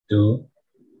Two,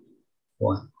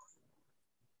 one.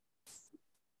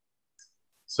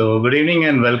 So good evening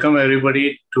and welcome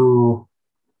everybody to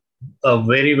a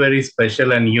very, very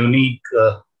special and unique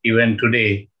event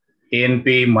today,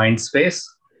 ANP MindSpace.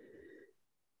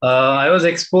 I was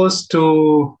exposed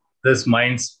to this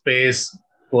MindSpace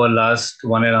for last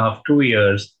 1.5, 2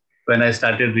 years when I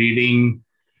started reading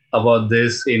about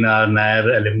this in our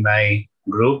NAIR alumni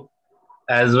group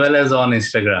as well as on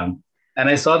Instagram. And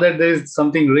I saw that there is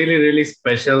something really, really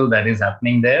special that is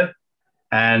happening there.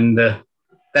 And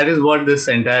that is what this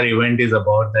entire event is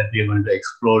about that we're going to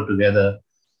explore together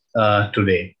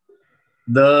today.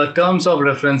 The terms of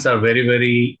reference are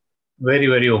very,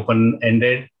 very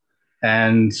open-ended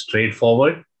and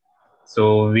straightforward.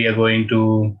 So we are going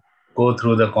to go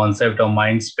through the concept of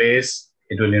mind space.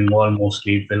 It will involve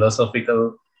mostly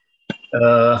philosophical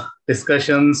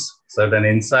discussions, certain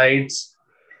insights,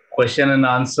 question and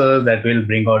answer that will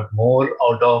bring out more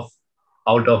out of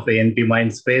ANP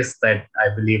mind space. That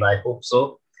I believe, I hope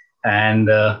so, and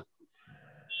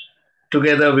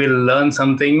together we'll learn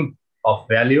something of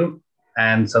value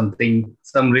and some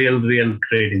real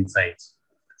great insights.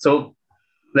 So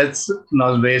let's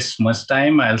not waste much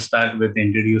time. I'll start with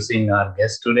introducing our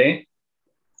guest today.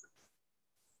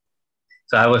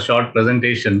 So I have a short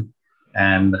presentation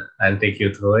and I'll take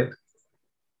you through it.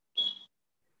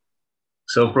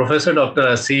 So Professor Dr.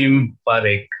 Aseem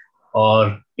Parekh,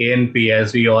 or ANP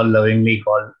as we all lovingly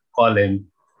call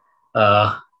him,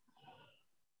 uh,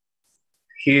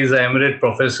 he is an emerite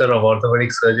professor of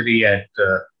orthopedic surgery at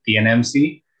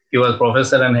TNMC. He was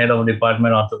professor and head of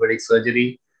department orthopedic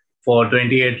surgery for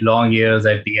 28 long years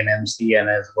at TNMC and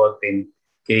has worked in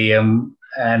KEM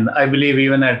and I believe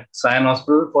even at Sion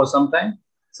Hospital for some time.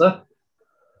 Sir?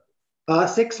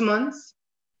 6 months.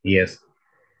 Yes.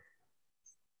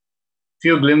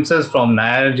 Few glimpses from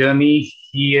NAIR journey.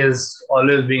 He has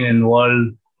always been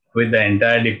involved with the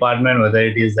entire department, whether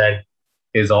it is at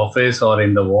his office or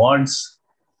in the wards.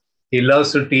 He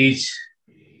loves to teach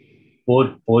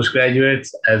both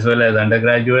postgraduates as well as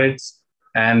undergraduates,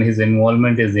 and his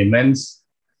involvement is immense.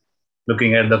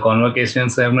 Looking at the convocation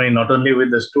ceremony, not only with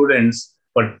the students,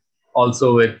 but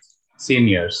also with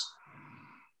seniors.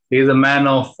 He is a man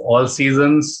of all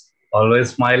seasons,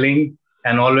 always smiling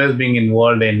and always being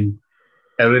involved in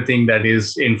everything that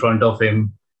is in front of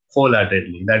him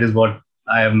wholeheartedly. That is what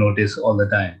I have noticed all the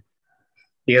time.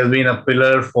 He has been a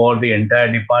pillar for the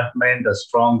entire department, a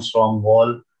strong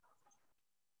wall.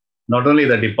 Not only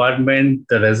the department,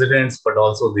 the residents, but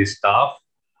also the staff.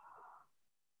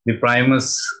 The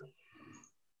primus,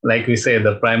 like we say,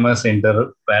 the primus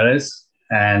inter pares,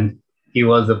 and he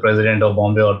was the president of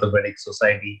Bombay Orthopaedic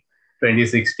Society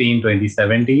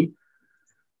 2016-2017.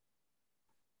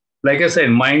 Like I said,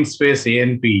 MindSpace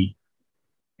ANP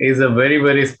is a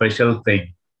very special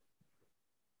thing.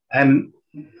 And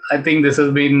I think this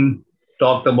has been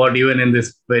talked about even in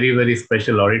this very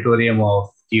special auditorium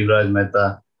of Jivraj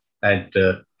Mehta at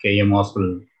KM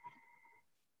Hospital.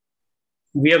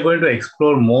 We are going to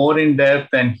explore more in depth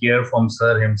and hear from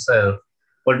Sir himself.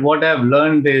 But what I've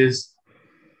learned is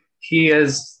he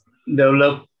has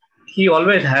developed, he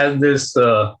always has this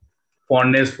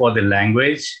fondness for the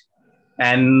language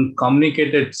and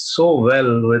communicated so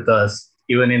well with us,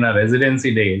 even in our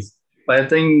residency days. But I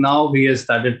think now he has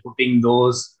started putting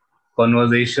those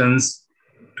conversations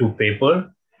to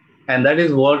paper. And that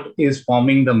is what is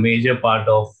forming the major part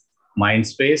of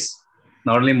MindSpace.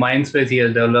 Not only MindSpace, he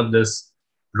has developed this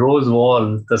rose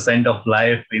wall, the scent of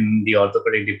life in the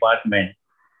orthopedic department,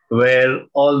 where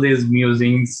all these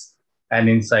musings and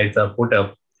insights are put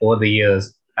up over the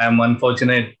years. I'm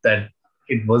unfortunate that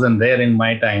it wasn't there in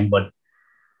my time, but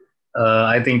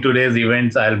I think today's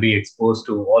events, I'll be exposed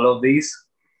to all of these,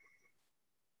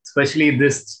 especially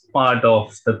this part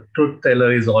of the truth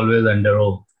teller is always under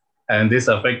oath. And this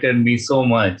affected me so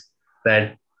much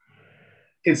that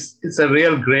it's a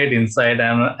real great insight.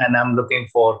 And I'm looking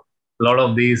for a lot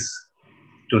of these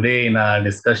today in our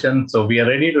discussion. So we are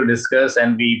ready to discuss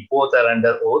and we both are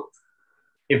under oath.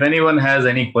 If anyone has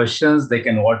any questions, they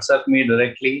can WhatsApp me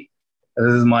directly.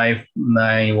 This is my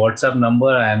WhatsApp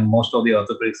number, and most of the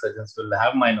orthopedic surgeons will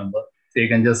have my number. So you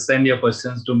can just send your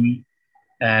questions to me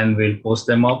and we'll post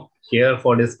them up here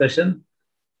for discussion.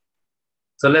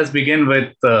 So let's begin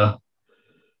with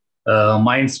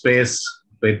MindSpace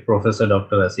with Professor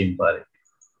Dr. Aseem Parekh.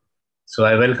 So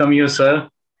I welcome you, sir.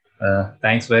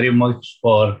 Thanks very much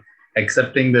for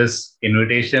accepting this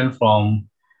invitation from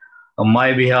on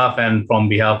my behalf and from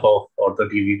behalf of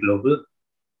OrthoTV Global.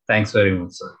 Thanks very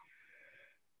much, sir.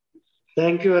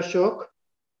 Thank you, Ashok.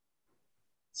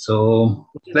 So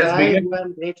let's begin.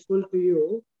 I'm grateful to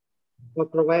you for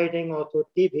providing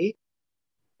OrthoTV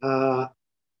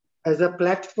as a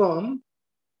platform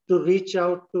to reach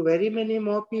out to very many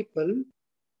more people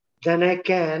than I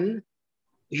can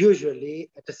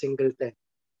usually at a single time.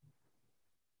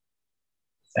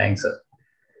 Thanks, sir.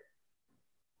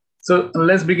 So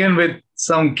let's begin with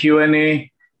some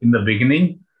Q&A in the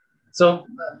beginning. So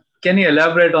can you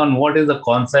elaborate on what is the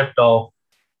concept of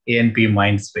ANP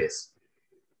MINDSPACE?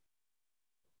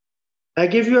 I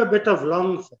give you a bit of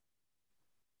long form.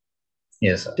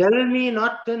 Yes, sir. Tell me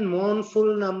not in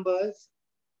mournful numbers,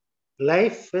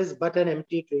 life is but an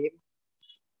empty dream.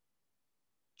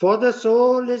 For the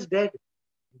soul is dead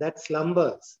that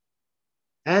slumbers,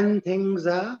 and things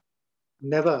are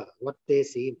never what they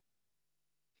seem.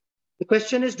 The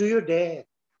question is, do you dare?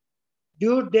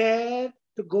 Do you dare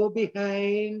to go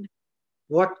behind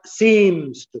what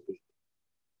seems to be?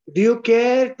 Do you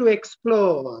care to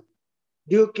explore?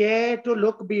 Do you care to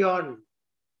look beyond?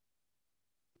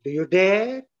 Do you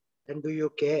dare and do you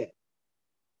care?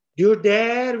 Do you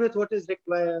dare with what is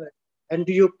required? And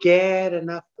do you care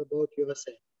enough about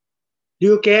yourself? Do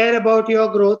you care about your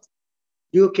growth?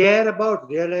 Do you care about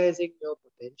realizing your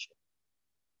potential?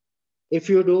 If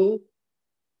you do,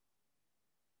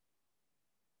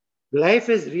 life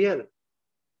is real.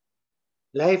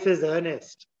 Life is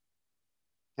earnest.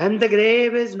 And the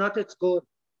grave is not its goal.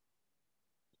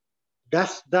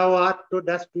 Dust thou art to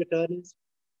dust returnest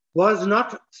was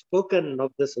not spoken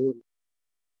of the soul.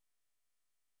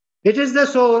 It is the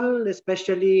soul,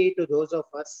 especially to those of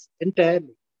us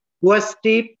entirely, who are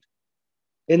steeped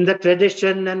in the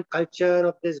tradition and culture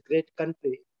of this great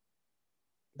country.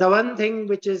 The one thing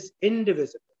which is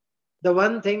indivisible, the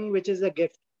one thing which is a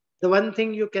gift, the one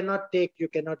thing you cannot take, you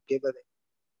cannot give away.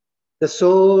 The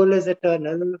soul is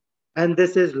eternal, and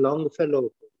this is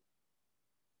Longfellow.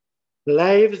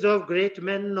 Lives of great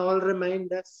men all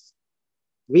remind us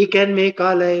we can make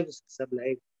our lives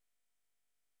sublime.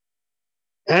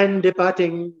 And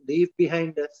departing, leave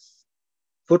behind us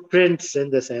footprints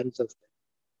in the sands of time.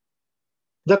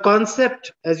 The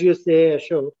concept, as you say,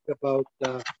 Ashok, about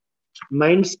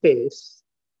mind space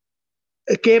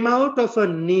came out of a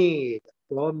need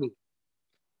for me.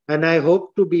 And I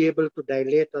hope to be able to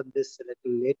dilate on this a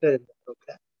little later in the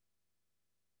program.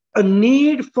 A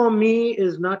need for me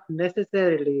is not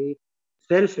necessarily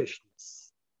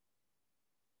selfishness.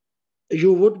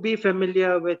 You would be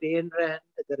familiar with Ayn Rand,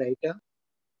 the writer,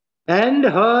 and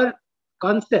her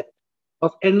concept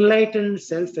of enlightened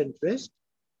self-interest.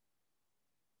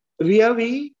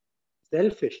 We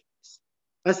selfishness.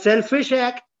 A selfish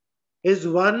act is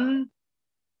one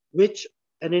which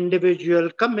an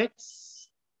individual commits,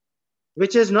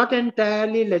 which is not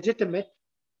entirely legitimate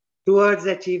towards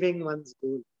achieving one's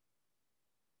goal.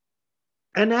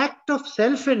 An act of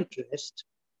self-interest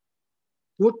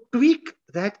would tweak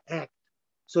that act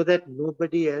so that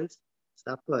nobody else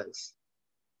suffers.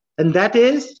 And that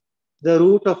is the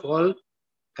root of all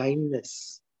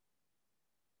kindness.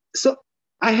 So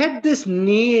I had this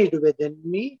need within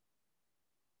me.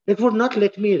 It would not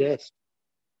let me rest.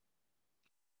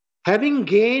 Having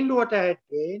gained what I had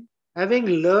gained, having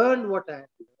learned what I had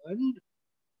learned,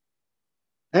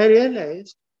 I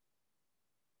realized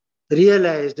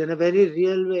in a very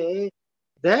real way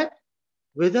that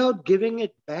without giving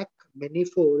it back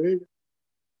manifold,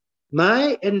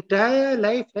 my entire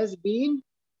life has been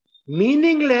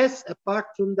meaningless apart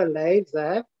from the lives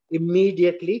I have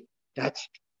immediately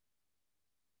touched.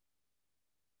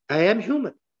 I am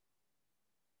human.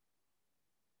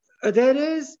 There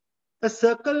is a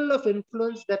circle of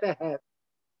influence that I have,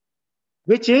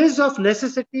 which is of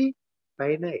necessity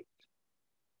finite.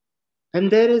 And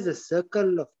there is a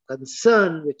circle of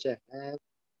concern which I have,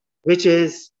 which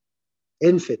is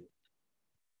infinite.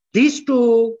 These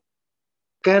two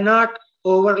cannot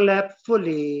overlap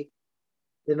fully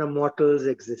in a mortal's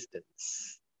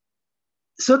existence.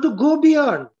 So to go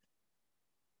beyond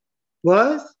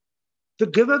was to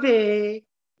give away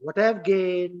what I've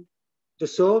gained to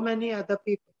so many other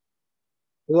people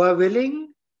who are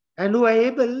willing and who are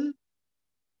able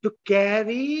to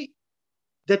carry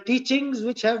the teachings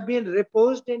which have been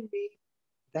reposed in me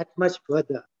that much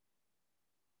further.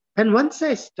 And once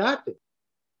I started,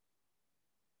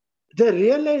 the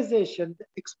realization, the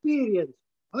experience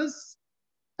was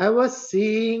I was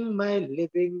seeing my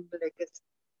living legacy.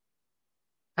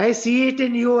 I see it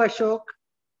in you, Ashok.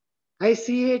 I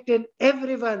see it in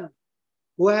everyone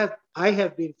who I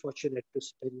have been fortunate to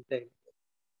spend time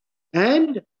with,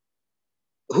 and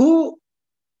who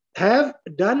have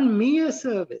done me a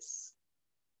service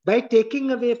by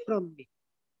taking away from me.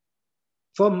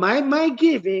 For my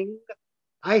giving,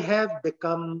 I have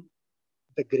become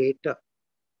the greater.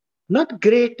 Not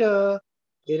greater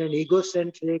in an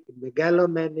egocentric,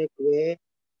 megalomaniac way,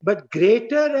 but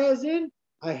greater as in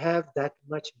I have that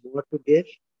much more to give.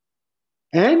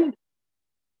 And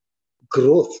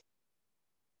growth.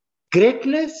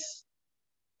 Greatness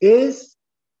is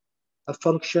a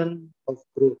function of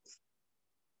growth.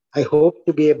 I hope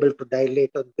to be able to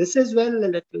dilate on this as well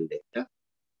a little later.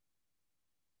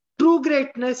 True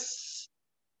greatness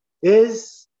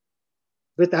is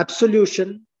with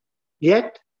absolution,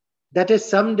 yet that is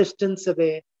some distance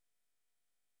away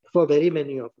for very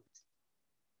many of us.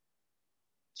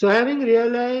 So having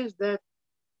realized that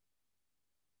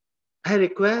I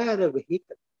require a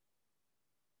vehicle,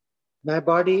 my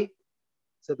body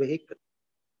is a vehicle,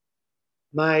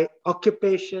 my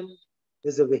occupation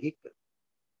is a vehicle,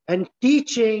 and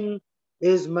teaching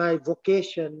is my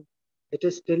vocation, it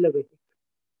is still a vehicle.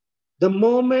 The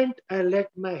moment I let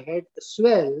my head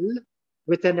swell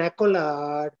with an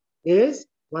accolade is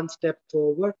one step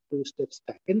forward, two steps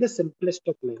back, in the simplest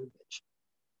of language.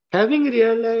 Having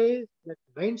realized that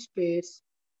mind space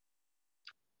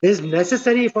is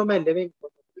necessary for my living,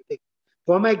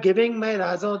 for my giving my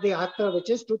raison d'etre, which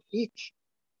is to teach,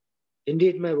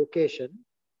 indeed my vocation,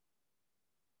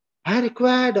 I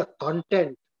required a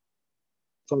content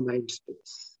for mind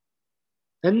space.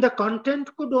 And the content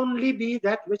could only be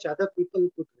that which other people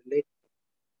could relate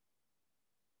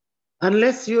to.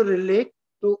 Unless you relate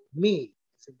to me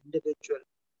as an individual,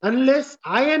 unless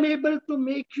I am able to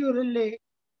make you relate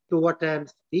to what I am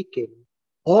speaking,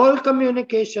 all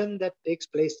communication that takes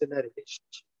place in a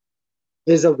relationship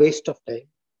is a waste of time.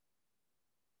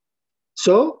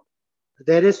 So,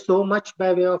 there is so much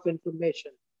by way of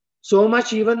information, so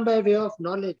much even by way of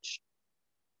knowledge.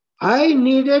 I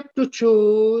needed to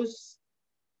choose,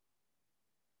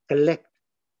 collect,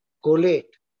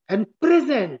 collate, and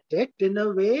present it in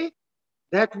a way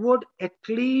that would at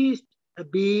least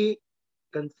be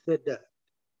considered,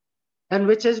 and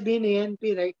which has been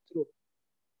ANP right through.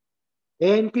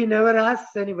 ANP never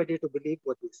asks anybody to believe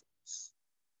what he says.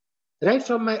 Right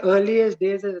from my earliest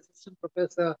days as assistant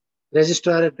professor,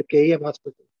 registrar at the KEM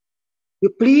hospital, you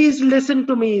please listen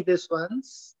to me this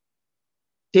once.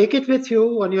 Take it with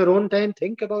you on your own time.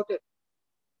 Think about it.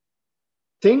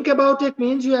 Think about it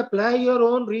means you apply your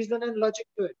own reason and logic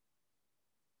to it.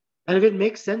 And if it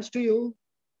makes sense to you,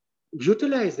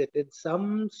 utilize it in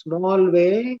some small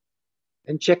way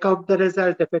and check out the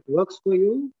result. If it works for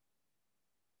you,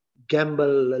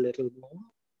 gamble a little more.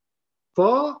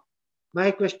 For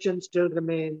my question still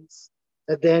remains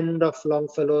at the end of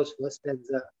Longfellow's first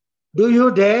stanza. Do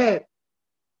you dare?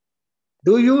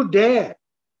 Do you dare?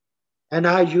 And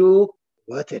are you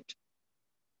worth it?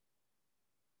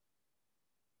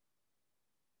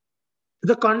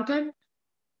 The content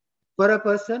for a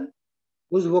person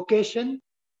whose vocation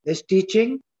is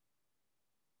teaching.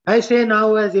 I say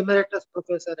now as emeritus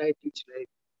professor, I teach life.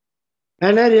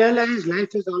 And I realize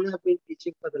life is all I've been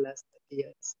teaching for the last 30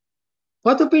 years.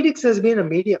 Orthopedics has been a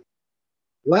medium.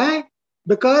 Why?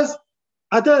 Because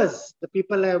others, the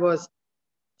people I was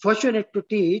fortunate to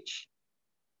teach,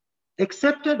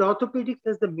 accepted orthopedics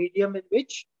as the medium in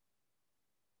which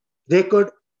they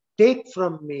could take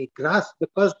from me, grasp,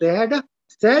 because they had a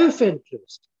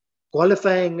self-interest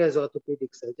qualifying as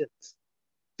orthopedic surgeons.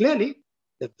 Clearly,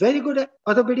 they're very good at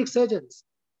orthopedic surgeons.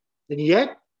 And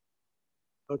yet,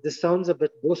 oh, this sounds a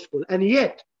bit boastful, and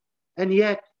yet,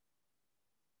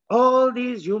 all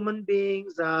these human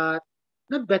beings are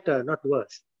not better, not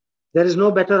worse. There is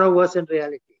no better or worse in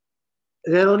reality.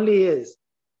 There only is.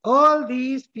 All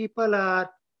these people are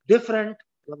different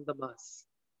from the mass.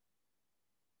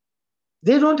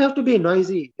 They don't have to be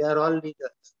noisy. They are all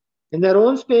leaders. In their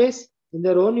own space, in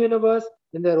their own universe,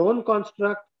 in their own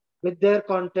construct, with their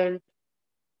content,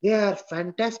 they are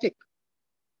fantastic.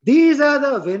 These are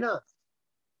the winners.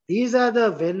 These are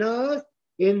the winners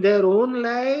in their own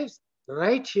lives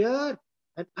right here.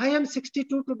 And I am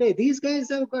 62 today. These guys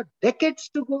have got decades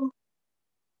to go.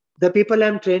 The people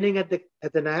I'm training at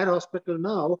the Nair Hospital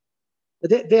now,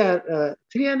 they are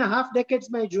 3.5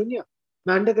 decades my junior.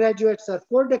 My undergraduates are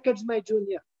 4 decades my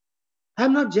junior.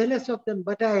 I'm not jealous of them,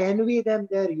 but I envy them,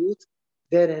 their youth,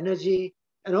 their energy,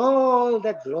 and all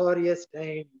that glorious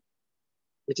time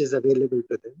which is available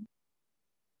to them.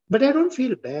 But I don't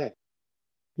feel bad.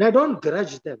 And I don't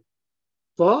grudge them.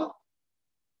 For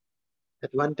at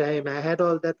one time I had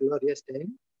all that glorious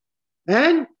time.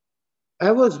 And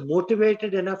I was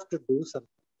motivated enough to do something.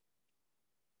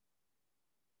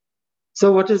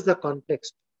 So what is the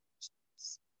context?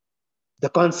 The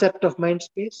concept of mind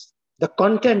space, the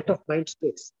content of mind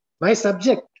space, my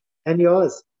subject and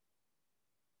yours.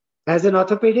 As in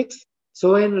orthopedics,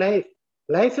 so in life.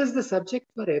 Life is the subject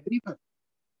for everyone.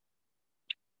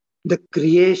 the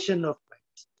creation of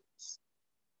mind space.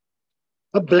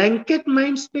 A blanket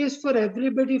mind space for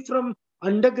everybody from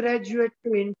undergraduate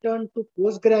to intern to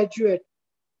postgraduate,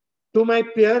 to my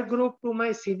peer group, to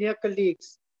my senior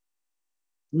colleagues.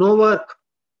 No work.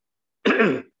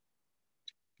 The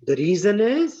reason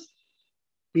is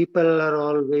people are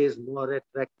always more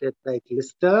attracted by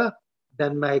glister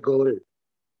than my gold.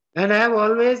 And I have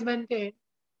always maintained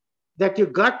that you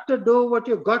got to do what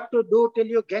you got to do till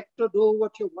you get to do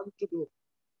what you want to do.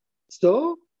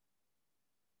 So,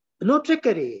 no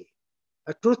trickery.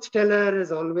 A truth teller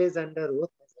is always under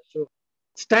oath, as Ashok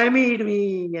stymied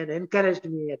me and encouraged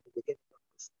me at the beginning of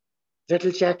this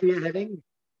little chat we are having.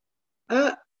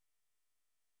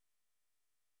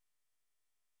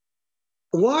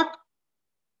 What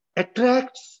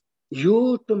attracts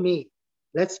you to me?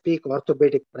 Let's speak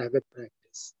orthopedic private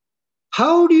practice.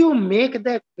 How do you make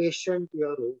that patient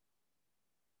your own?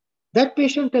 That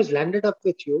patient has landed up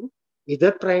with you,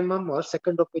 either primum or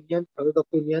second opinion, third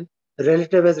opinion,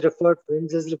 relative has referred,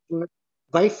 friends has referred,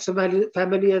 wife's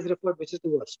family has referred, which is the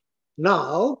worst.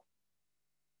 Now,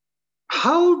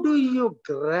 how do you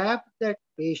grab that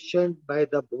patient by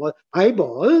the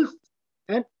eyeballs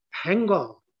and hang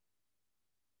on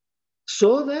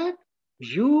so that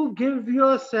you give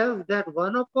yourself that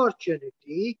one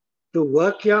opportunity to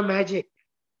work your magic?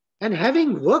 And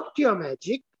having worked your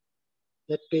magic,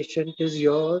 that patient is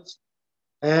yours.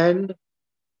 And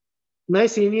my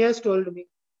seniors told me,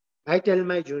 I tell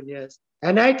my juniors,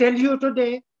 and I tell you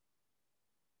today,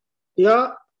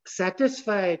 your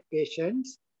satisfied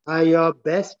patients are your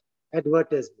best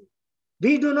advertisement.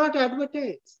 We do not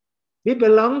advertise. We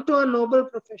belong to a noble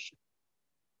profession.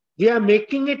 We are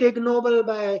making it ignoble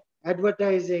by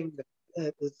advertising,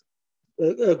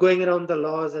 going around the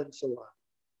laws and so on.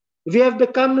 We have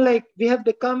become like,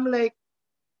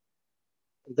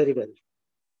 very well,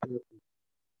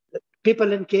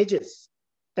 people in cages,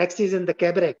 taxis in the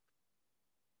cabaret.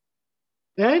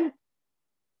 And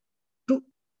to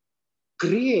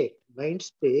create mind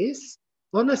space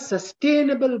on a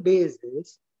sustainable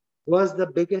basis was the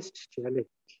biggest challenge.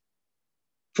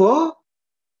 For,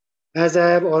 as I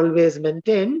have always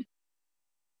maintained,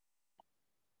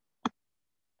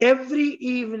 every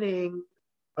evening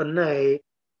or night,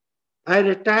 I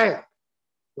retire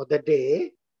for the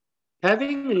day,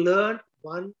 having learned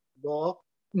one more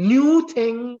new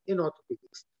thing in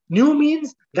orthopedics. New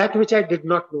means that which I did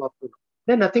not know up to now.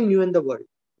 There's nothing new in the world.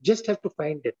 Just have to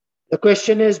find it. The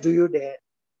question is, do you dare?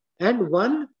 And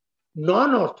one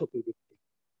non-orthopedic thing.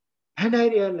 And I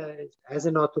realized, as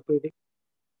an orthopedic,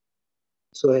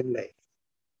 so in life.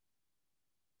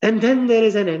 And then there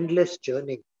is an endless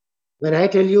churning. When I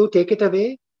tell you, take it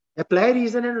away, apply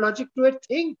reason and logic to it,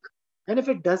 think. And if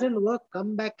it doesn't work,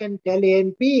 come back and tell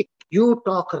ANP, you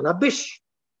talk rubbish.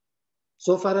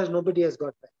 So far as nobody has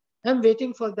got back. I'm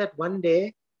waiting for that one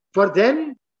day. For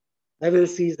then, I will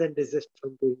cease and desist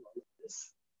from doing all of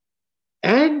this.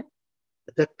 And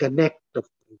the connect of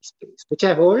space, which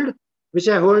I hold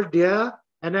dear,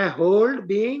 and I hold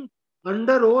being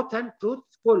under oath and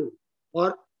truthful,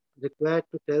 or required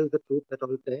to tell the truth at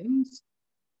all times.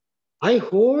 I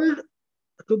hold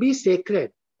to be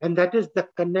sacred, and that is the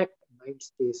connect mind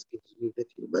space gives me with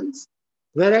humans,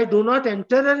 where I do not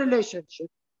enter a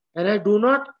relationship, and I do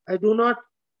not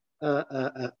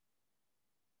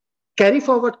carry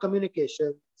forward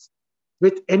communications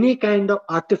with any kind of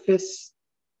artifice,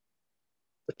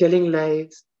 telling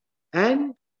lies,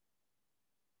 and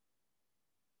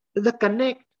the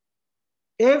connect.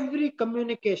 Every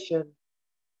communication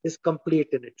is complete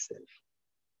in itself.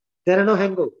 There are no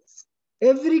hangovers.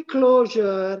 Every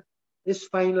closure is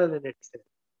final in itself.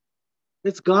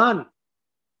 It's gone.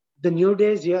 The new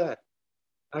day is here,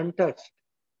 untouched.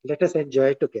 Let us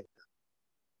enjoy together.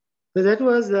 So that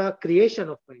was the creation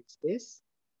of MindSpace,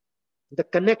 the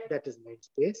connect that is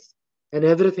MindSpace, and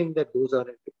everything that goes on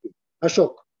in between.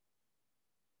 Ashok.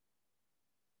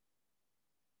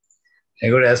 I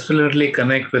could absolutely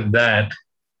connect with that.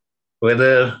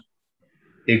 Whether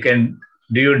you can,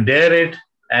 do you dare it,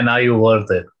 and are you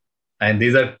worth it? And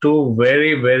these are two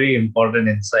very, very important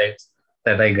insights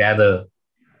that I gather.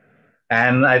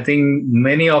 And I think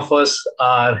many of us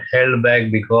are held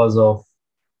back because of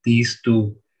these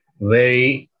two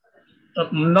very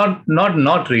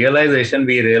not realization.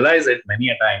 We realize it many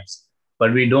a times,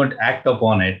 but we don't act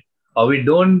upon it, or we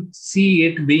don't see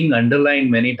it being underlined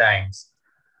many times.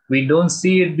 We don't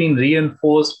see it being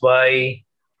reinforced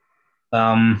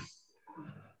um,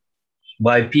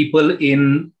 by people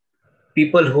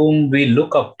whom we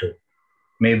look up to,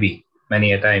 maybe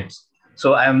many a times.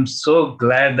 So I'm so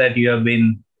glad that you have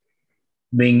been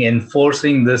being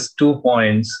enforcing these 2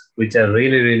 points, which are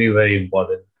really, really very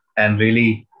important. And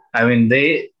really, I mean,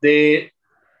 they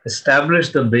establish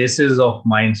the basis of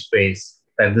mind space,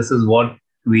 that this is what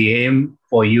we aim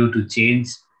for you to change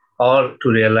or to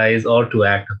realize or to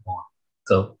act upon.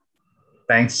 So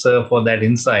thanks, sir, for that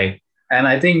insight. And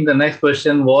I think the next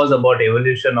question was about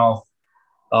evolution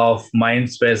of mind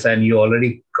space, and you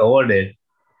already covered it.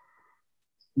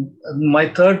 My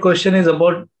third question is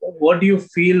about what do you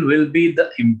feel will be the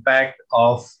impact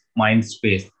of mind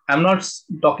space. I'm not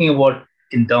talking about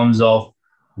in terms of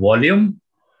volume,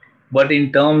 but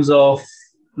in terms of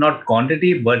not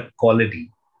quantity but quality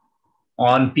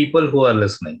on people who are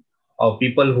listening or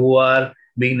people who are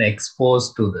being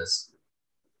exposed to this.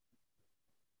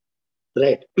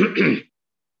 Right.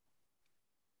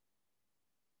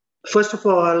 First of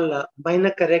all,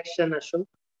 minor correction, Ashok.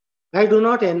 I do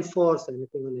not enforce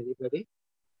anything on anybody.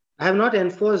 I have not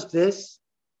enforced this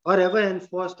or ever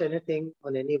enforced anything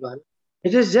on anyone.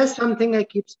 It is just something I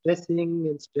keep stressing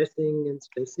and stressing and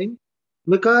stressing,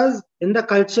 because in the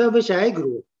culture which I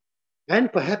grew,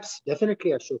 and perhaps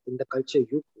definitely Ashok, in the culture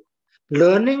you grew,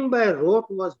 learning by rote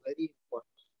was very important.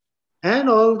 And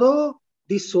although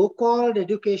the so-called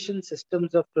education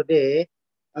systems of today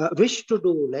wish to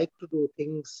do, like to do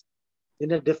things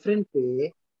in a different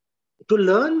way, to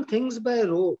learn things by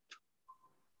rote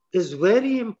is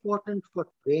very important for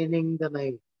training the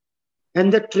mind.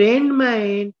 And the trained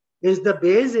mind is the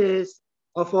basis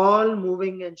of all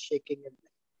moving and shaking in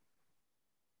life.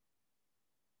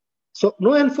 So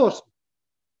no enforcement.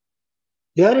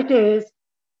 Here it is.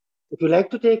 If you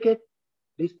like to take it,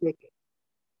 please take it.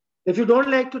 If you don't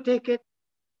like to take it,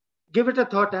 give it a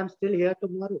thought. I'm still here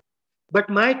tomorrow. But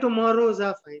my tomorrows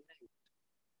are finite.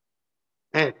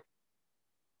 And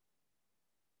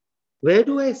where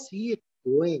do I see it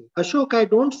going? Ashok, I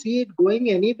don't see it going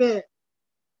anywhere.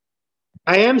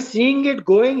 I am seeing it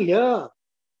going here.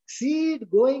 See it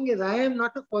going is I am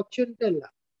not a fortune teller.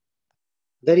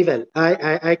 Very well.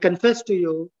 I confess to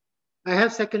you, I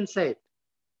have second sight.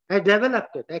 I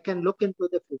developed it. I can look into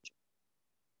the future.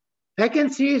 I can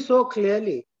see so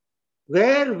clearly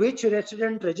where which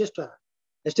resident registrar,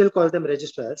 I still call them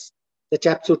registrars, the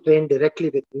chaps who train directly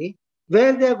with me,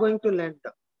 where they are going to land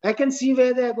up. I can see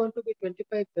where they are going to be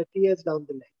 25, 30 years down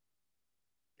the line.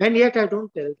 And yet I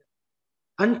don't tell them.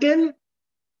 Until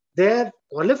they are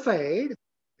qualified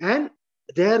and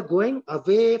they are going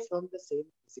away from the same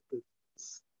physical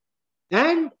place.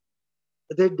 And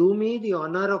they do me the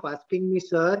honor of asking me,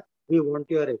 sir, we want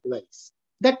your advice.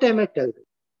 That time I tell them,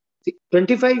 see,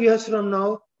 25 years from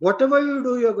now, whatever you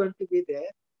do, you're going to be there.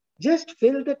 Just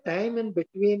fill the time in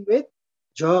between with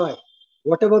joy,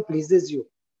 whatever pleases you.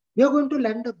 You're going to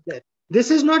land up there.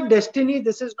 This is not destiny.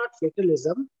 This is not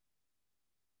fatalism.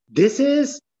 This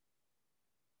is,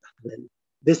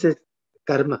 this is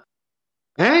karma.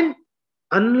 And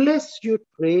unless you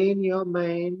train your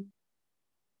mind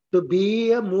to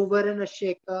be a mover and a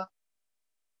shaker,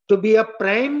 to be a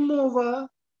prime mover,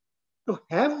 to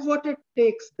have what it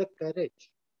takes, the courage,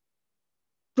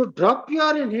 to drop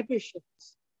your inhibitions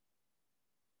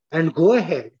and go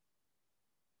ahead,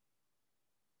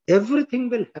 everything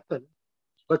will happen,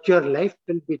 but your life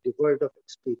will be devoid of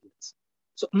experience.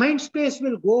 So mind space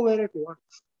will go where it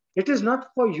wants. It is not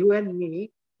for you and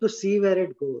me to see where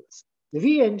it goes.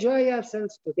 We enjoy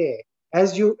ourselves today,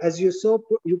 as you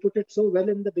you put it so well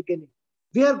in the beginning.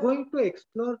 We are going to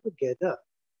explore together.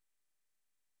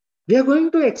 We are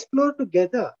going to explore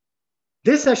together.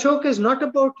 This Ashok is not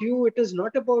about you. It is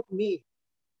not about me.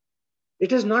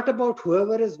 It is not about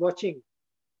whoever is watching.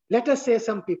 Let us say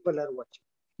some people are watching.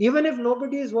 Even if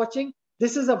nobody is watching,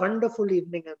 this is a wonderful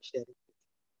evening I'm sharing.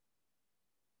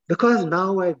 Because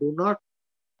now I do not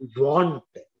want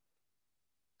it.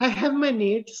 I have my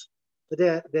needs.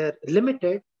 They're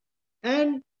limited.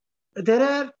 And there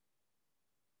are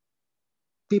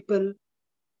people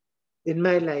in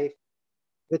my life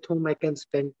with whom I can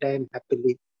spend time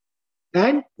happily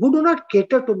and who do not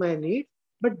cater to my needs,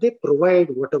 but they provide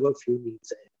whatever few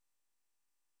needs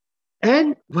I have.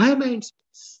 And why mind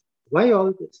space? Why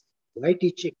all this? Why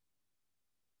teaching?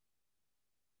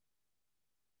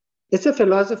 It's a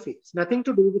philosophy. It's nothing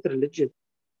to do with religion.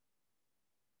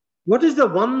 What is the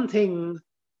one thing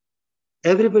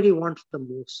everybody wants the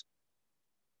most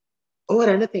over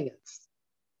anything else?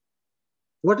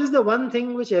 What is the one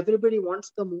thing which everybody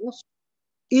wants the most,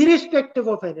 irrespective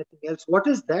of anything else? What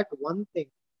is that one thing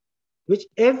which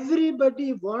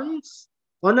everybody wants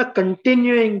on a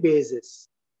continuing basis?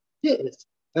 Yes,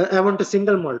 I want a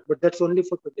single malt, but that's only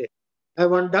for today. I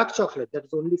want dark chocolate,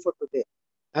 that's only for today.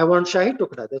 I want Shahi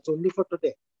Tukda, that's only for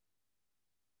today.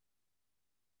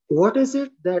 What is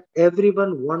it that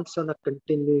everyone wants on a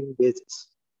continuing basis?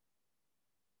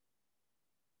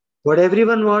 What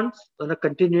everyone wants on a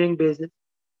continuing basis,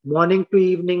 morning to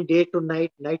evening, day to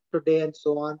night, night to day, and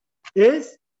so on,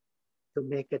 is to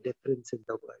make a difference in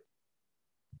the world.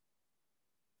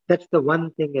 That's the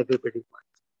one thing everybody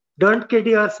wants. Don't kid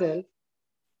yourself.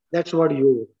 That's what you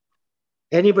want.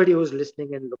 Anybody who's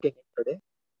listening and looking at today,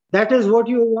 that is what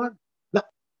you want. Now,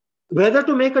 whether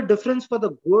to make a difference for the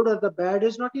good or the bad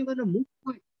is not even a moot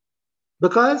point.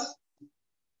 Because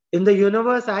in the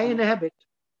universe I inhabit,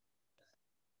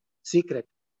 secret,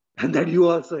 and that you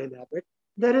also inhabit,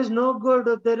 there is no good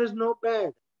or there is no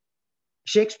bad.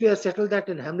 Shakespeare settled that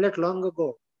in Hamlet long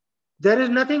ago. There is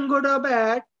nothing good or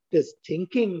bad. It is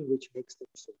thinking which makes them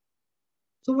so.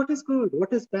 So what is good?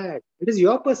 What is bad? It is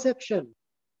your perception.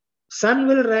 Sun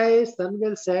will rise, sun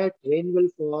will set, rain will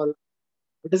fall.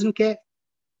 It doesn't care.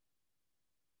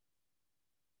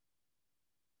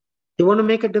 You want to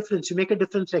make a difference. You make a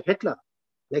difference like Hitler,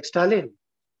 like Stalin,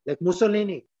 like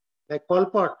Mussolini, like Pol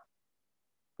Pot,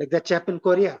 like that chap in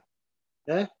Korea,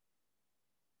 eh?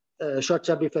 Short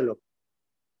chubby fellow.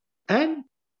 And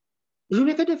you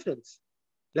make a difference.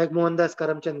 Like Mohandas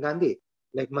Karamchand Gandhi,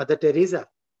 like Mother Teresa.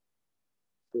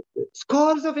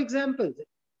 Scores of examples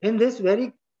in this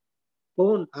very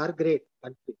own, our great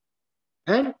country.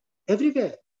 And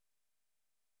everywhere.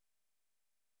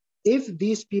 If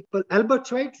these people, Albert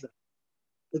Schweitzer,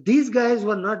 if these guys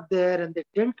were not there and they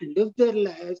didn't live their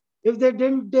lives, if they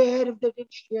didn't dare, if they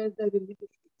didn't share their religious,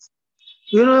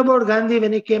 you know about Gandhi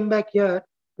when he came back here,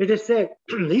 it is said,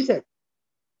 he said,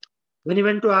 when he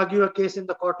went to argue a case in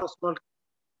the court of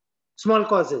small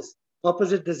causes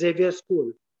opposite the Xavier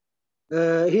School,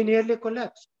 he nearly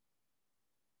collapsed.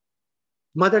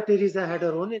 Mother Teresa had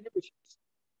her own inhibitions.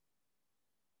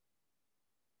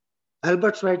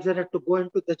 Albert Schweitzer had to go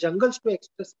into the jungles to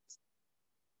express this.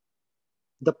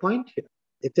 The point here,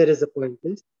 if there is a point,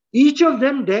 is each of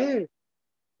them dared.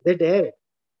 They dared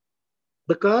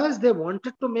because they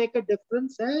wanted to make a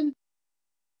difference, and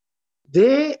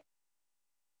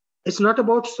it's not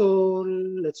about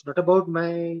soul, it's not about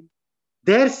mind.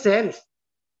 Their self,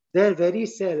 their very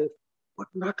self, would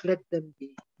not let them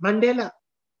be. Mandela,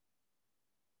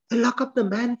 they lock up the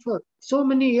man for so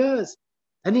many years,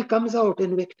 and he comes out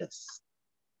invictus.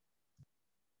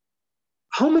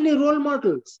 How many role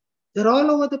models? They're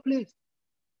all over the place.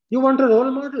 You want a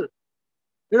role model?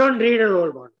 You don't need a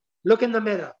role model. Look in the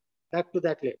mirror. Back to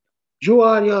that later. You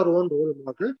are your own role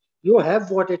model. You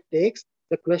have what it takes.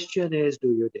 The question is, do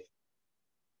you dare?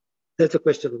 That's a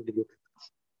question only you can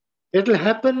ask. It will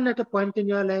happen at a point in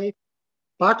your life.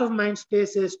 Part of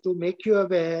MindSpace is to make you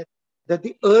aware that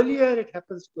the earlier it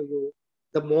happens for you,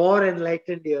 the more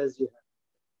enlightened years you have.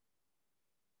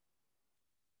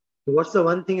 So what's the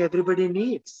one thing everybody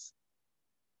needs?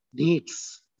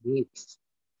 Needs.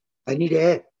 I need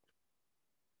air.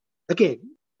 Again,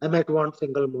 I might want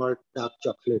single malt, dark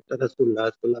chocolate,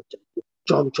 rasgullas, gulab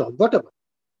jamun, chom, whatever.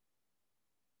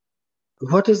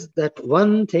 What is that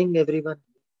one thing everyone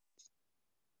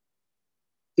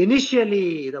needs?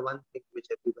 Initially, the one thing which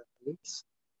everyone needs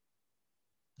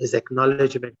is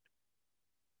acknowledgement.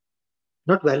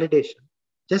 Not validation,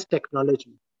 just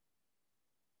acknowledgement.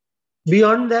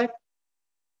 Beyond that,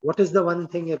 what is the one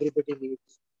thing everybody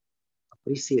needs?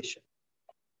 Appreciation.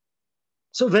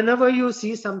 So whenever you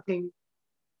see something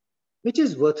which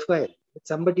is worthwhile, that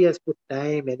somebody has put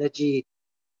time, energy,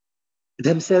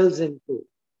 themselves into,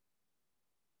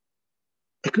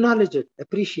 acknowledge it,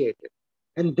 appreciate it.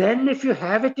 And then if you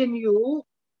have it in you,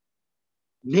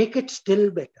 make it still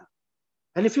better.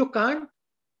 And if you can't,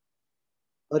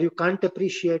 or you can't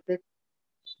appreciate it,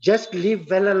 just leave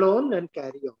well alone and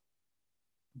carry on.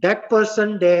 That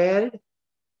person dared,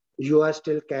 you are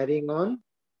still carrying on,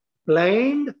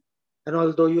 blind, and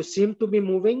although you seem to be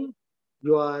moving,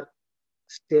 you are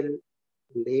still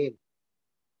lame.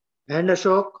 And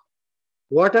Ashok,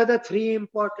 what are the three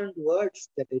important words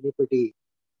that anybody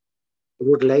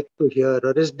would like to hear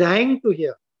or is dying to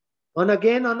hear on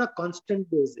a constant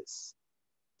basis?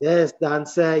 Yes, the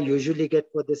answer I usually get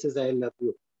for this is I love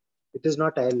you. It is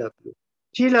not I love you.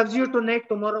 She loves you tonight,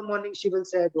 tomorrow morning she will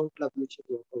say I don't love you. She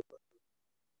won't over.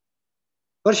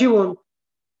 Or she won't.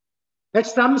 At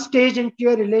some stage into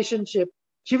your relationship,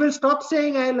 she will stop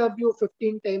saying I love you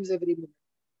 15 times every minute.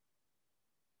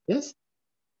 Yes?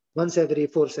 Once every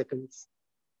 4 seconds.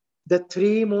 The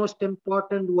three most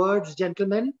important words,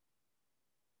 gentlemen,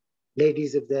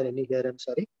 ladies, if there are any here, I'm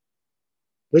sorry,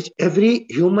 which every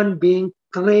human being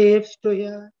craves to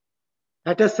hear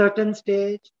at a certain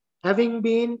stage, having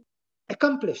been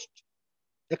accomplished,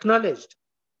 acknowledged,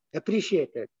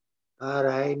 appreciated, are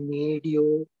I need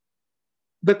you,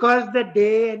 Because the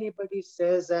day anybody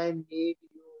says, I need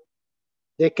you,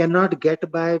 they cannot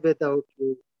get by without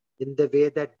you in the way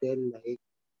that they like.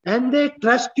 And they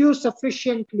trust you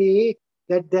sufficiently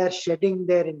that they're shedding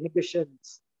their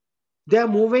inhibitions. They're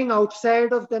moving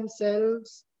outside of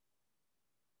themselves.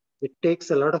 It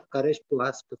takes a lot of courage to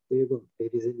ask a favor,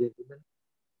 ladies and gentlemen.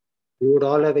 You would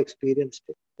all have experienced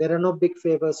it. There are no big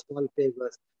favors, small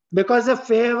favors. Because a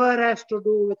favor has to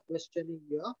do with questioning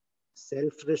your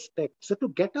self-respect. So to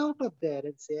get out of there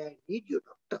and say, I need you,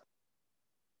 doctor,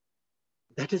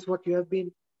 that is what you have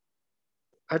been,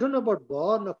 I don't know about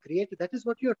born or created, that is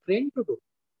what you are trained to do.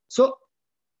 So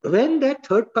when that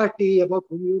third party about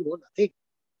whom you know nothing,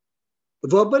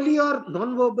 verbally or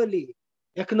non-verbally,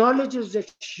 acknowledges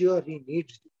that sure he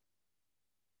needs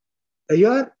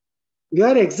you,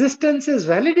 your existence is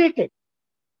validated.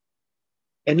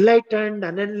 Enlightened,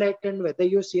 unenlightened, whether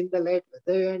you've seen the light,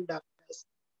 whether you're in darkness.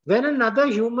 When another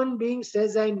human being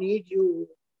says, I need you,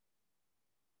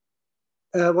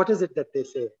 what is it that they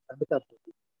say?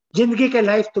 Jindagi ka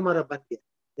life tumhara ban gaya.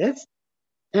 Yes?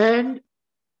 And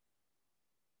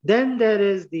then there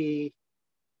is the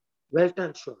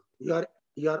well-done show.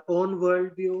 Your own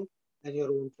worldview and your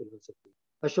own philosophy.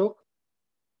 Ashok?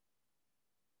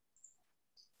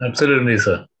 Absolutely,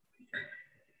 sir.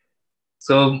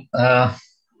 So,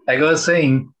 like I was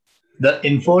saying, the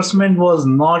enforcement was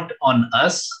not on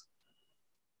us.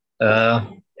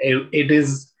 It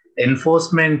is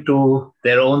enforcement to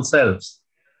their own selves.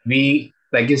 We,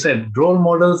 like you said, role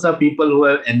models are people who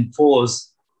have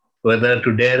enforced whether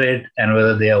to dare it and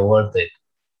whether they are worth it.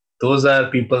 Those are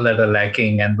people that are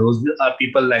lacking, and those are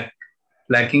people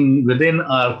lacking within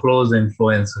our close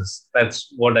influences.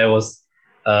 That's what I was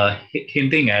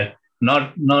hinting at.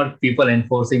 Not people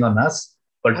enforcing on us,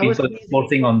 but I was people teasing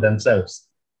enforcing you. on themselves.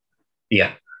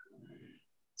 Yeah.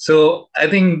 So I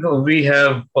think we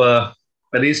have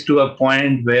reached to a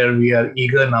point where we are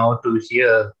eager now to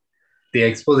hear the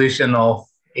exposition of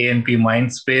ANP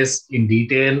Mindspace in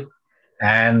detail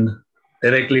and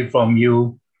directly from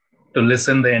you to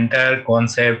listen the entire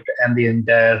concept and the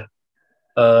entire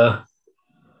uh,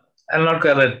 I'll not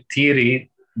call it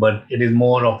theory, but it is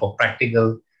more of a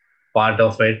practical part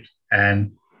of it.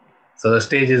 And so the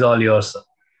stage is all yours, sir.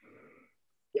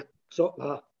 Yeah.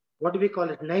 So, what do we call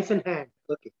it? Knife in hand.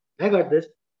 Okay. I got this.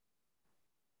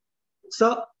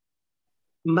 So,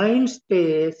 mind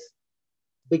space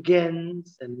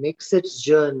begins and makes its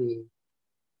journey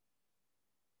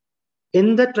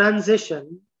in the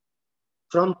transition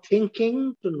from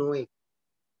thinking to knowing.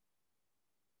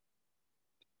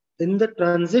 In the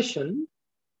transition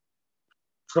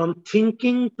from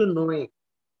thinking to knowing.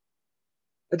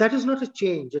 That is not a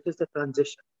change, it is a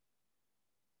transition.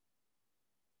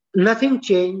 Nothing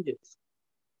changes.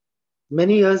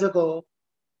 Many years ago,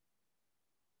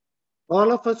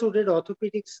 all of us who did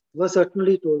orthopedics were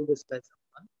certainly told this by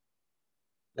someone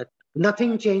that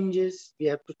nothing changes, we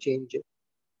have to change it.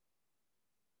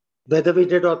 Whether we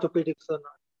did orthopedics or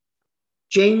not.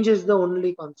 Change is the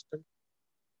only constant,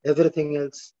 everything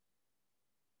else.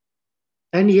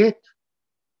 And yet,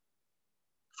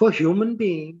 for human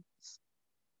beings,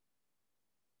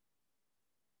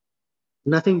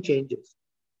 nothing changes.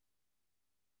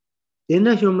 In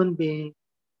a human being,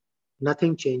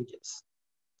 nothing changes.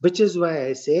 Which is why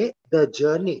I say the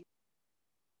journey,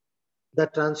 the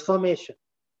transformation,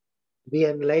 the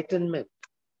enlightenment,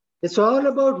 it's all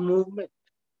about movement.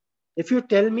 If you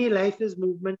tell me life is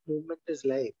movement, movement is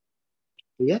life.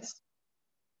 Yes.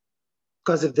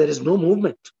 Because if there is no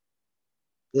movement,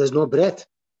 there is no breath,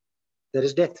 there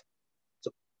is death.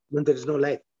 So when there is no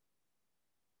life.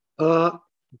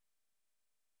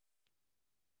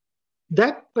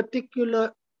 That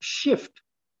particular shift,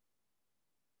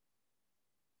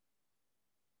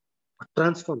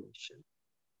 transformation,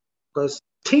 because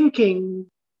thinking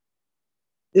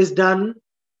is done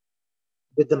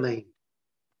with the mind.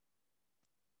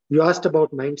 You asked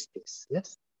about mind space,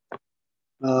 yes?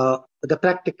 The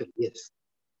practical, yes.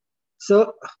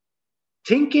 So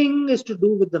thinking is to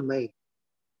do with the mind.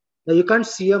 Now you can't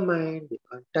see a mind, you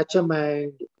can't touch a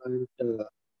mind,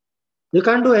 you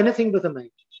can't do anything with a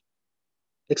mind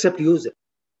except use it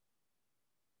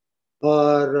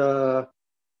or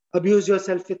abuse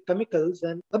yourself with chemicals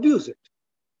and abuse it.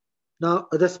 Now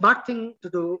the smart thing to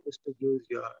do is to use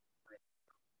your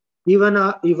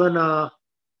mind.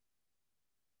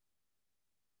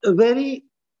 A very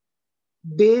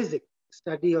basic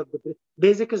study of the brain.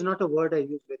 Basic is not a word I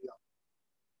use very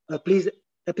often. Please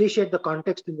appreciate the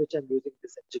context in which I'm using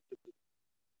this adjective.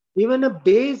 Even a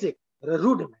basic, a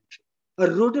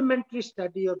rudimentary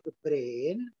study of the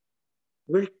brain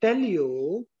will tell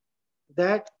you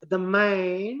that the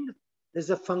mind is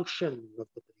a function of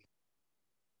the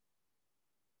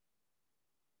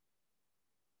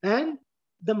brain. And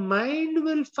the mind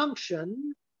will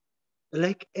function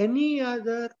like any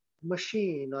other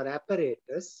machine or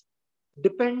apparatus,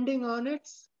 depending on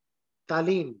its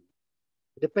talim,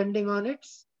 depending on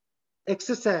its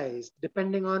exercise,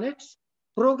 depending on its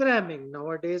programming,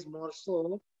 nowadays more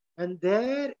so. And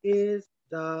there is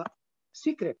the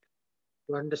secret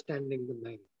to understanding the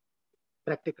mind,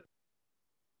 practical.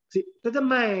 See, to the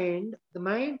mind,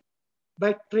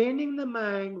 by training the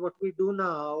mind, what we do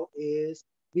now is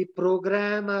we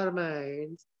program our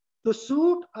minds to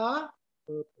suit our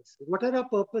purpose. What are our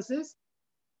purposes?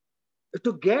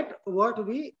 To get what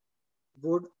we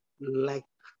would like.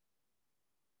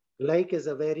 Like is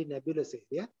a very nebulous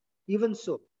area. Even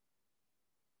so,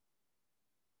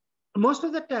 most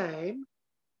of the time,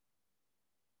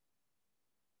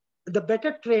 the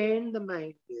better trained the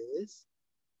mind is,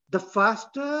 the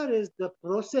faster is the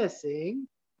processing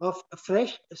of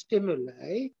fresh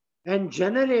stimuli and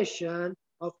generation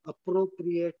of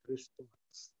appropriate response.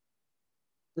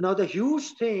 Now, the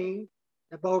huge thing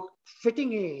about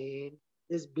fitting in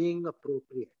is being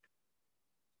appropriate.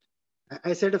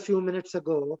 I said a few minutes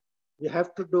ago, you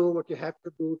have to do what you have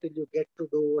to do till you get to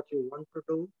do what you want to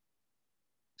do.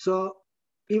 So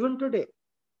even today,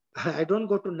 I don't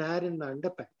go to Nair in my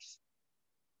underpants.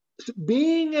 So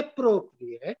being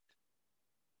appropriate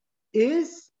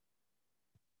is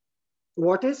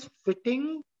what is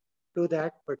fitting to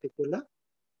that particular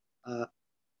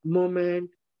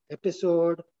moment,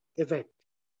 episode, event.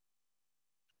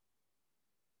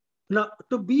 Now,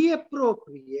 to be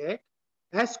appropriate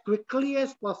as quickly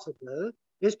as possible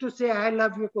is to say, I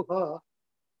love you to her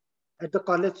at the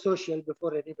college social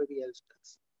before anybody else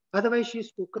does. Otherwise, she's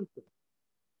spoken to.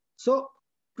 So,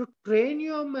 to train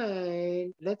your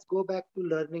mind, let's go back to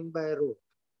learning by rote.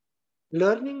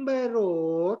 Learning by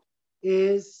rote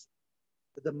is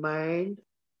the mind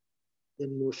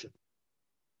in motion.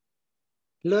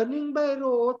 Learning by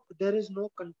rote, there is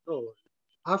no control.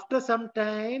 After some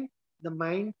time, the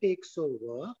mind takes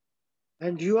over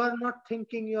and you are not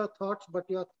thinking your thoughts, but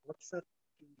your thoughts are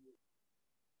thinking you.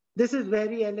 This is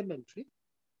very elementary.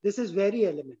 This is very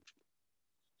elementary.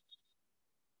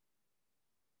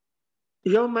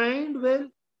 Your mind will,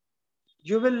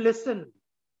 you will listen,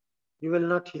 you will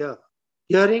not hear.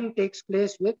 Hearing takes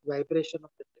place with vibration of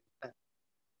the tympan.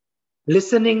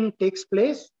 Listening takes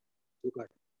place, you got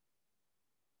it.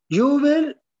 You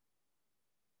will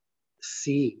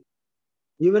see.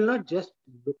 You will not just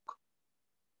look.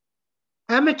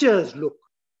 Amateurs look.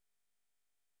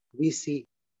 We see.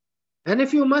 And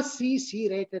if you must see, see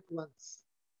right at once.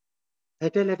 I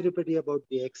tell everybody about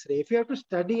the X-ray. If you have to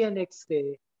study an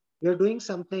X-ray, you're doing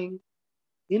something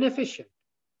inefficient.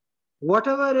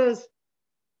 Whatever is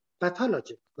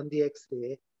pathologic on the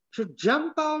X-ray should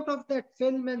jump out of that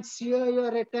film and sear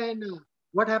your retina.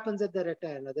 What happens at the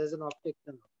retina? There's an optic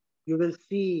nerve. You will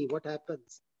see what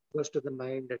happens, goes to the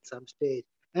mind at some stage.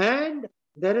 And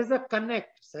there is a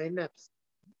connect, synapse,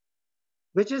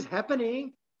 which is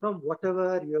happening from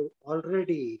whatever you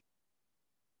already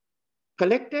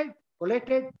collected,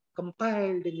 collated,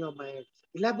 compiled in your mind.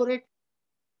 Elaborate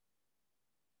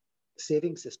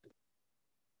saving system,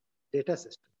 data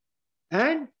system.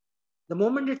 And the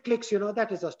moment it clicks, you know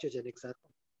that is osteogenic sarcoma.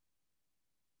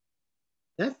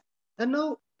 Yes? And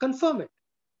now confirm it.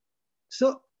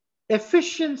 So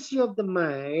efficiency of the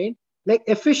mind, like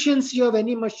efficiency of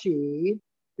any machine,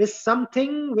 is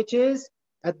something which is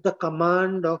at the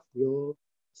command of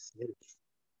yourself.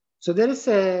 So there is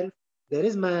self, there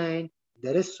is mind,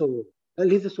 there is soul. I'll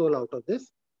leave the soul out of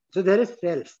this. So there is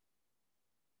self.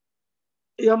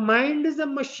 Your mind is a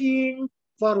machine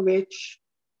for which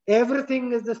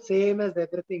everything is the same as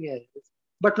everything else,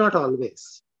 but not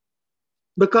always.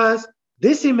 Because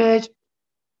this image,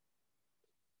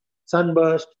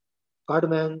 sunburst,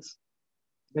 Cardamans,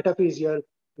 metaphysical,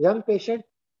 young patient,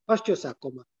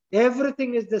 osteosarcoma.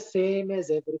 Everything is the same as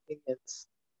everything else,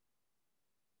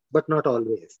 but not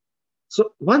always.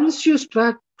 So once you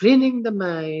start training the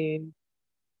mind,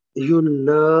 you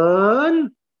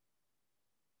learn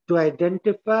to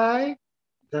identify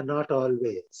the not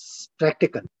always.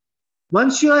 Practical.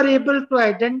 Once you are able to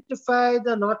identify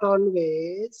the not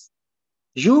always,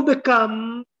 you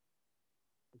become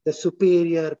the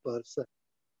superior person.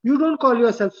 You don't call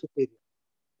yourself superior.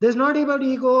 There's not about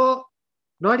ego,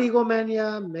 not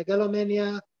egomania,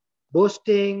 megalomania,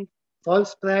 boasting,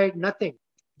 false pride, nothing.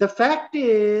 The fact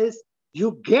is,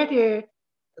 you get it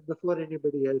before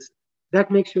anybody else. That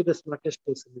makes you the smartest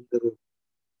person in the room.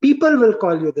 People will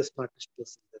call you the smartest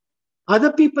person in the room.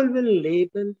 Other people will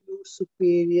label you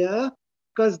superior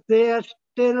because they are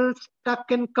still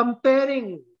stuck in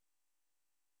comparing.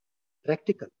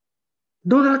 Practical.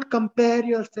 Do not compare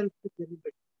yourself with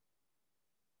anybody.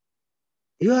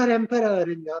 You are emperor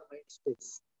in your mind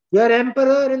space. You are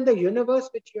emperor in the universe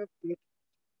which you have created.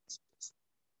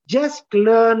 Just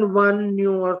learn one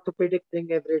new orthopedic thing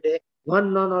every day,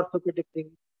 one non-orthopedic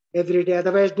thing every day.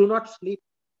 Otherwise, do not sleep.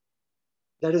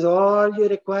 That is all you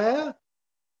require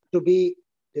to be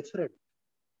different.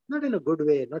 Not in a good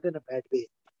way, not in a bad way.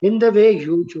 In the way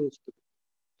you choose to.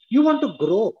 You want to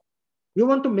grow. You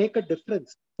want to make a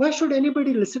difference. Why should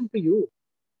anybody listen to you?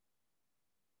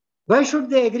 Why should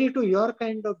they agree to your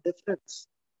kind of difference?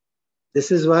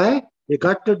 This is why you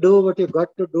got to do what you got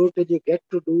to do till you get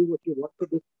to do what you want to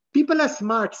do. People are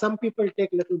smart. Some people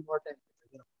take a little more time to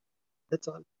figure out. That's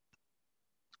all.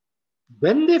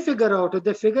 When they figure out, if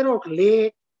they figure out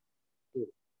late,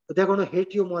 they're going to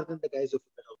hate you more than the guys who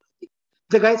figured out.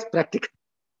 The guys practical.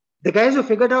 The guys who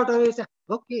figured out early say,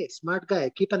 okay, smart guy,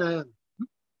 keep an eye on him.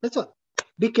 That's all.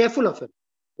 Be careful of him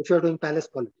if you're doing palace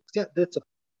politics. Yeah, that's all.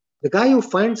 The guy who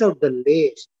finds out the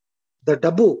lace, the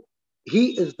dabu,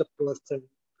 he is the person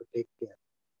to take care.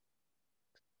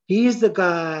 He is the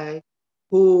guy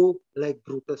who, like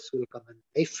Brutus, will come and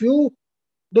knife you.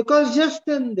 Because just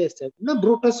then they said, no,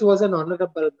 Brutus was an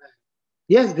honorable man.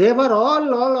 Yes, they were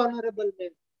all honorable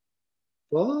men.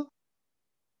 So,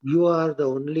 you are the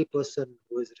only person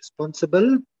who is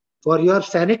responsible for your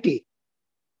sanity,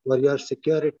 for your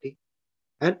security.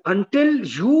 And until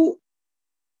you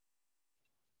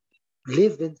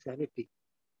live in sanity,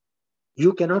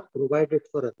 you cannot provide it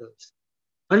for others.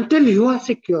 Until you are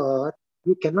secure,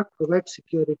 you cannot provide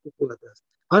security to others.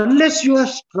 Unless you are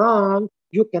strong,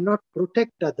 you cannot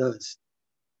protect others.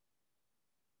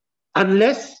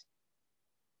 Unless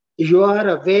you are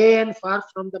away and far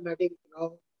from the madding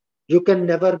crowd, you can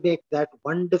never make that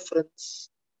one difference.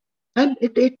 And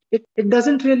it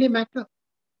doesn't really matter.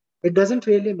 It doesn't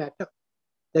really matter.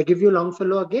 I give you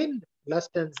Longfellow again,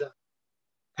 last stanza.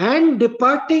 And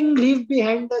departing, leave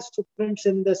behind us footprints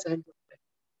in the sand of time.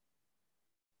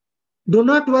 Do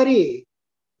not worry,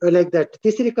 like that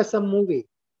Tisri Kasam movie.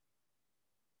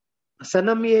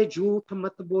 सनम ये झूठ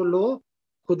मत बोलो,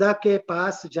 खुदा के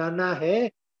पास जाना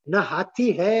है, न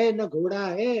हाथी है न घोड़ा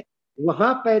है,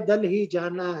 वहां पैदल ही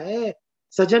जाना है,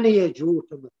 सजन ये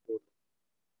झूठ मत बोलो.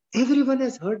 Everyone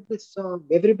has heard this song.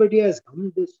 Everybody has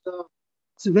hummed this song.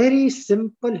 It's very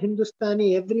simple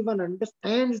Hindustani. Everyone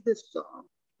understands this song.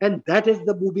 And that is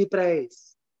the booby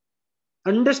prize.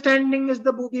 Understanding is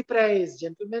the booby prize,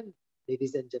 gentlemen,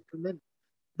 ladies and gentlemen.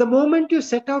 The moment you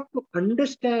set out to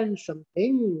understand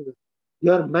something,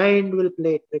 your mind will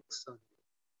play tricks on you.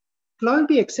 It will all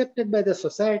be accepted by the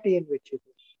society in which you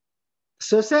live.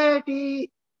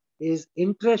 Society is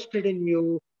interested in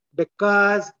you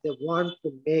because they want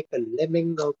to make a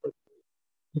lemming out of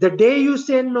you. The day you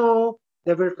say no,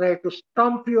 they will try to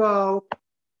stomp you out.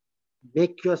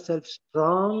 Make yourself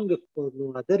strong if for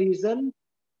no other reason,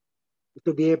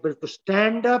 to be able to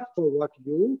stand up for what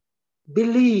you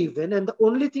believe in. And the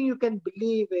only thing you can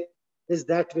believe in is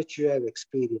that which you have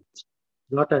experienced,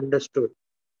 not understood.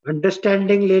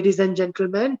 Understanding, ladies and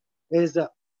gentlemen, is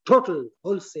a total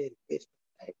wholesale waste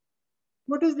of time.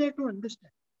 What is there to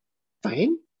understand?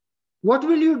 Fine. What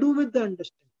will you do with the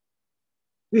understanding?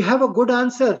 We have a good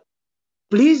answer.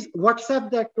 Please WhatsApp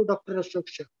that to Dr. Ashok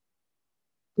Shyam.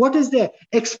 What is there?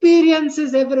 Experience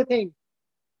is everything.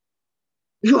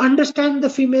 You understand the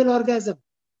female orgasm.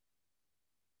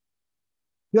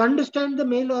 You understand the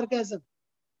male orgasm.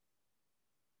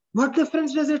 What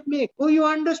difference does it make? Oh, you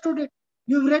understood it.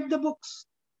 You've read the books.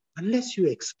 Unless you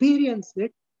experience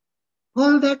it,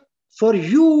 all that for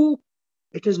you,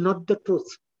 it is not the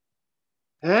truth.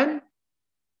 And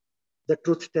the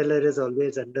truth teller is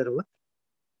always under oath.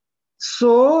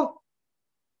 So,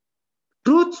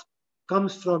 truth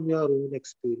comes from your own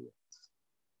experience.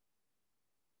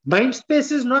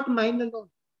 MINDSPACE is not mine alone.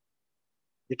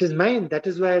 It is mine. That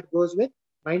is why it goes with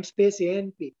MINDSPACE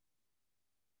ANP.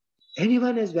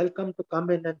 Anyone is welcome to come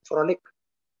in and frolic,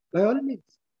 by all means.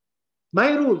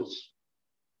 My rules.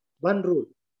 One rule.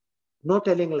 No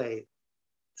telling lies.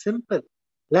 Simple.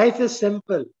 Life is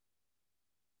simple.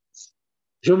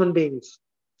 Human beings,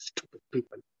 stupid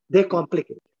people, they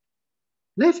complicate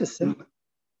it. Life is simple.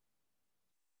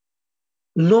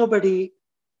 Nobody,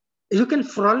 you can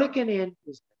frolic in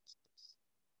ANP's space.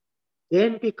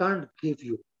 ANP can't give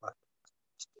you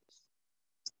space.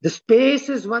 The space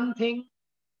is one thing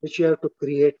which you have to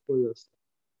create for yourself.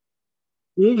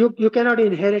 You cannot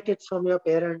inherit it from your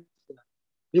parents.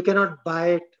 You cannot buy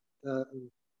it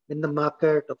in the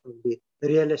market or from the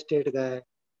real estate guy.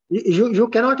 You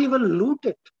cannot even loot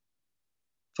it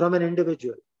from an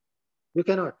individual. You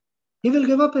cannot. He will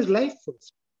give up his life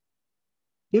first.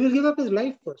 He will give up his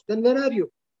life first. Then where are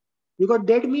you? You got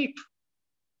dead meat.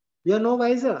 You are no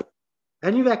wiser.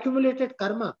 And you've accumulated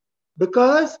karma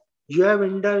because you have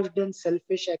indulged in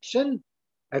selfish action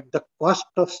at the cost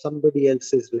of somebody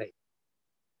else's life.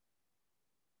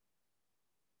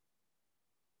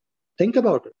 Think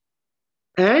about it.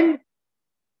 And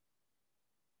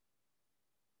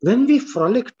when we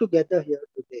frolic together here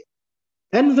today,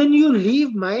 and when you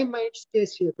leave my mind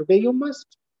space here today, you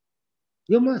must.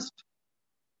 You must.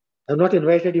 I've not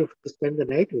invited you to spend the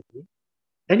night with me.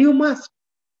 And you must.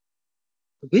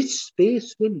 Which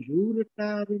space will you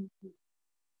retire into?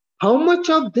 How much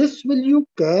of this will you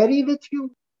carry with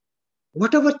you?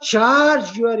 Whatever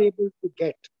charge you are able to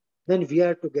get when we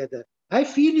are together. I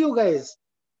feel you guys.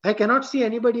 I cannot see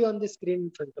anybody on the screen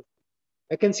in front of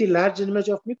me. I can see large image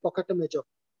of me, pocket image of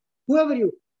me. Whoever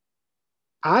you.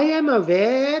 I am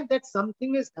aware that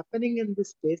something is happening in this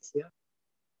space here.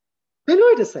 I know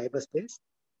it is cyberspace.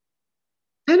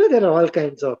 I know there are all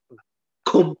kinds of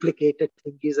complicated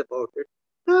thingies about it.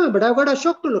 No, but I've got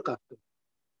Ashok to look after.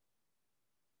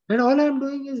 And all I'm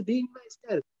doing is being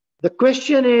myself. The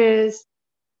question is,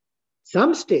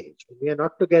 some stage, when we are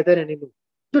not together anymore,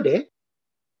 today,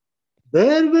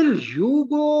 where will you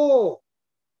go?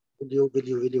 Will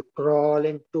you crawl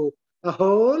into a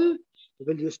hole?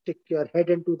 Will you stick your head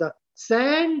into the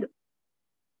sand?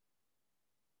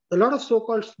 A lot of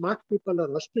so-called smart people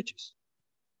are ostriches.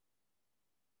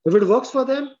 If it works for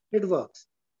them, it works.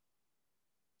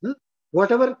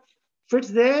 Whatever fits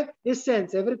there is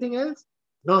sense. Everything else,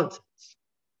 nonsense.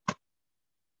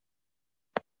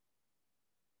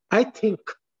 I think,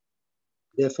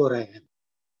 therefore I am.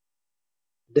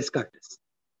 Discard this.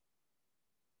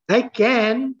 I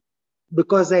can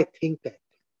because I think I can.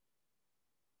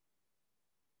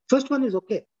 First one is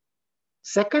okay.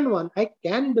 Second one, I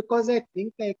can because I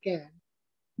think I can.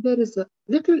 There is a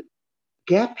little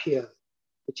gap here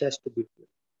which has to be filled.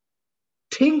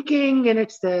 Thinking in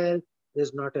itself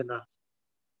is not enough.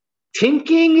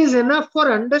 Thinking is enough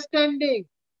for understanding.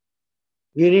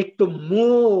 You need to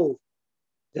move.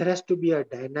 There has to be a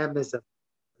dynamism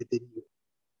within you.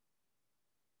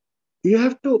 You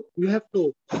have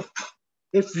to,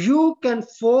 if you can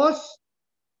force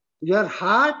your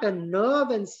heart and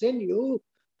nerve and sinew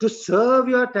to serve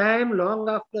your time long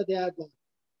after they are gone.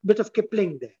 Bit of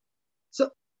Kipling there.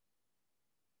 So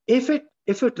if it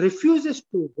refuses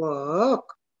to work,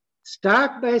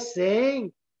 start by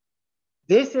saying,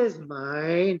 this is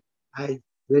mine, I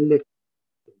will it.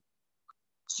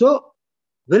 So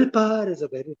willpower is a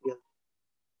very real.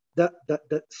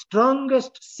 The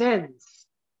strongest sense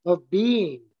of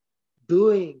being,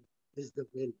 doing is the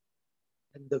will.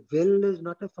 And the will is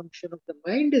not a function of the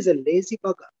mind, is a lazy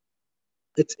bugger.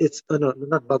 It's no,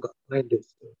 not bugger. Mind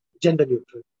is gender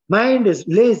neutral. Mind is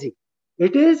lazy.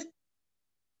 It is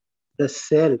the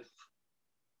self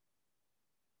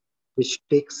which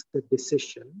takes the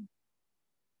decision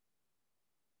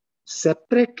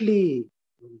separately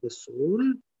from the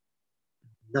soul,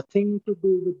 nothing to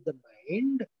do with the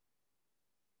mind,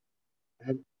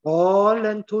 and all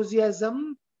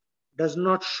enthusiasm does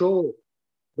not show,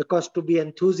 because to be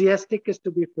enthusiastic is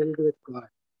to be filled with God.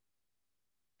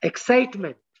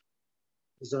 Excitement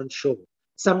is on show.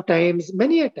 Sometimes,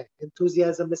 many a time,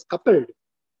 enthusiasm is coupled with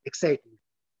excitement.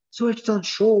 So it's on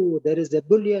show, there is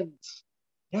ebullience.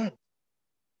 Yeah.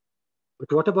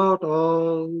 But what about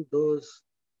all those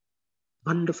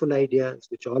wonderful ideas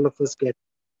which all of us get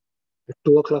at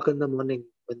 2 o'clock in the morning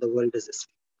when the world is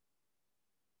asleep?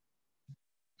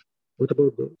 What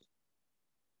about those?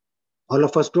 All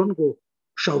of us don't go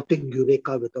shouting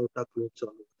Eureka without our clothes all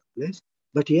over the place.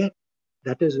 But yet,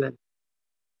 that is when,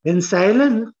 in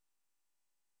silence,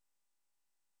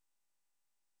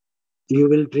 you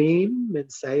will dream. In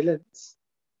silence,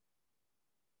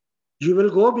 you will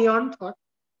go beyond thought,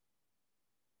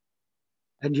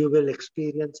 and you will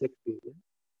experience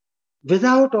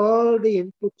without all the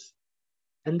inputs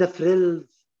and the frills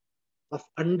of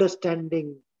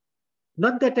understanding.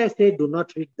 Not that I say do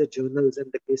not read the journals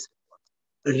and the case reports.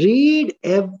 Read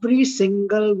every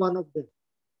single one of them.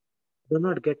 Do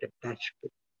not get attached to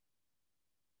it.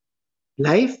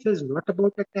 Life is not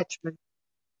about attachment.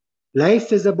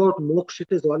 Life is about moksha.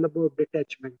 It is all about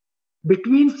detachment.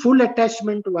 Between full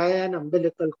attachment via an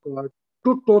umbilical cord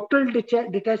to total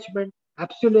detachment,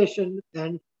 absolution,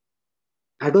 and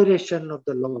adoration of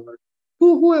the Lord,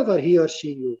 whoever he or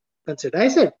she you consider. I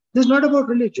said, this is not about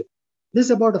religion. This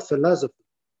is about a philosophy.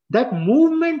 That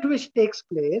movement which takes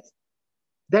place,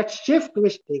 that shift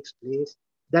which takes place,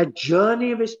 that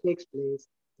journey which takes place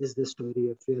is the story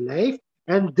of your life.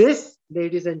 And this,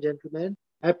 ladies and gentlemen,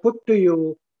 I put to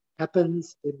you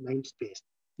happens in MINDSPACE.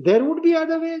 There would be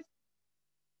other ways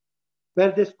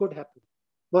where this could happen.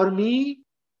 For me,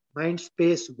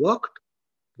 MINDSPACE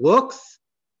works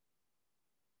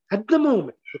at the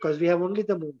moment, because we have only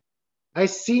the moment. I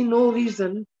see no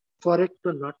reason for it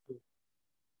to not work.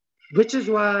 Which is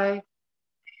why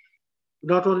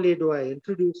not only do I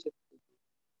introduce it,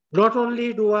 not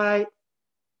only do I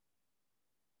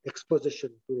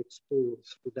exposition, to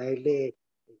expose, to dilate,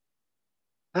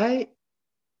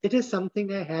 it is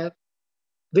something I have,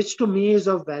 which to me is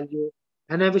of value,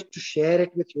 and I wish to share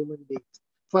it with human beings.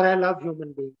 For I love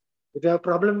human beings. If you have a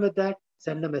problem with that,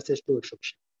 send a message to Ashok.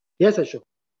 Yes, Ashok.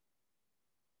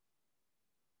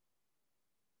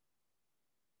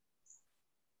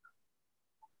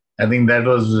 I think that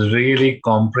was really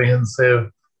comprehensive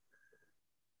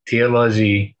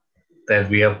theology that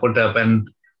we have put up. And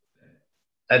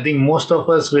I think most of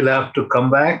us will have to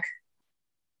come back,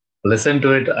 listen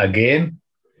to it again,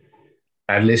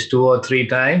 at least 2 or 3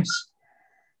 times,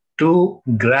 to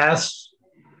grasp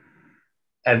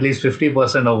at least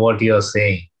 50% of what you're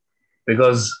saying.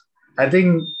 Because I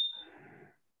think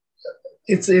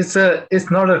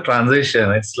it's not a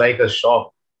transition, it's like a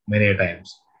shock many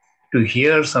times to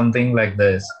hear something like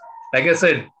this. Like I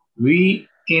said, we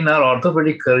in our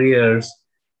orthopedic careers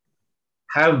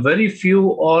have very few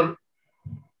or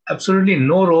absolutely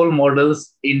no role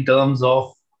models in terms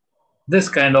of this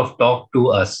kind of talk to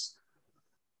us.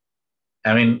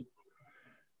 I mean,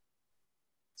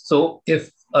 so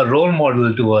if a role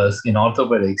model to us in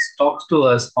orthopedics talks to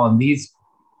us on these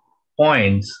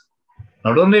points,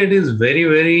 not only it is very,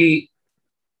 very,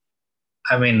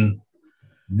 I mean,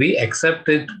 we accept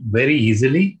it very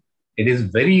easily. It is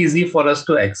very easy for us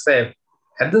to accept.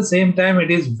 At the same time, it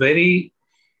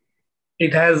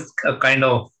has a kind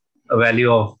of a value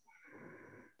of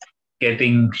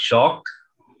getting shocked,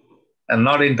 and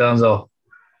not in terms of,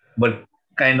 but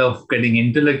kind of getting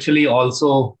intellectually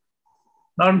also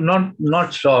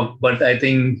not shocked, but I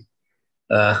think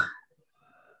uh,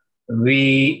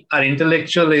 we our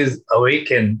intellectual is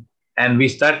awakened and we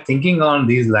start thinking on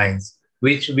these lines,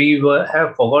 which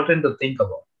have forgotten to think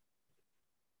about.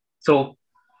 So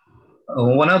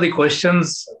one of the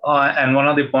questions and one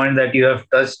of the points that you have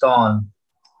touched on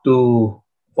to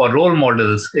for role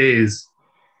models is,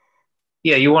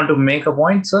 yeah, you want to make a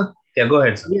point, sir? Yeah, go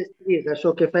ahead, sir. Yes, please,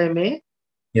 Ashok, if I may.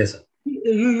 Yes, sir.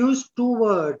 You use two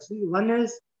words. One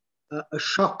is a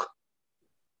shock.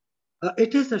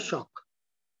 It is a shock.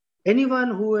 Anyone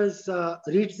who reads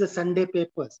the Sunday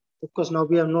papers, of course, now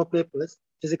we have no papers,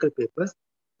 physical papers,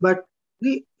 but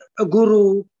a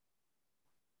guru,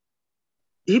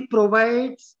 he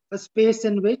provides a space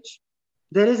in which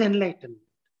there is enlightenment,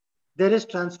 there is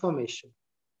transformation.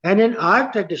 And in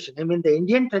our tradition, I mean the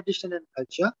Indian tradition and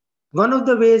culture, one of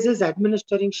the ways is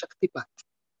administering Shaktipat.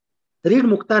 Read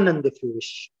Muktanand if you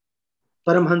wish.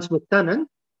 Paramhans Muktanand,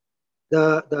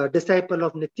 the disciple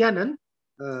of Nityanand,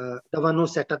 the one who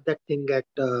set up that thing at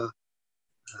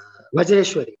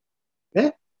Vajreshwari. Eh?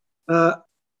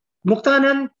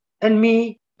 Muktanand and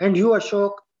me and you,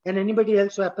 Ashok, and anybody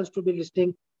else who happens to be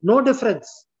listening, no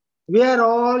difference. We are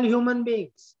all human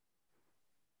beings.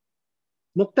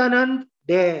 Muktanand,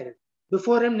 dare.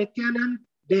 Before him, Nityanand,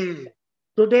 dare.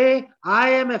 Today, I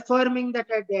am affirming that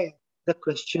I dare. The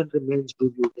question remains,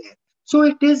 do you dare? So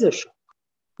it is a shock.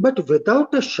 But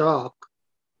without a shock,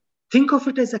 think of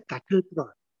it as a cattle prod.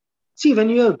 See, when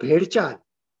you have bhedchal,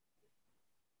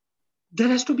 there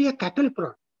has to be a cattle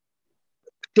prod.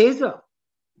 Taser,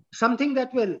 something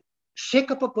that will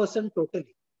shake up a person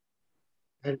totally.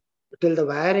 And till the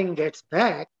wiring gets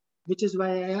back, which is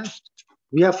why I asked,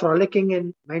 we are frolicking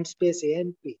in MINDSPACE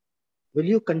A&P. Will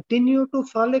you continue to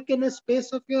frolic in a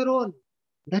space of your own?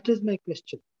 That is my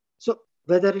question. So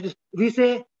whether it is, we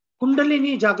say,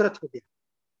 Kundalini Jagrat Hudya,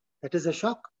 that is a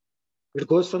shock. It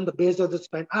goes from the base of the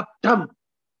spine up, dump,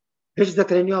 hits the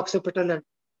cranio-occipital and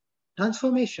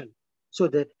transformation. So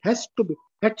there has to be,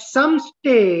 at some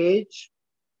stage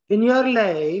in your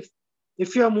life,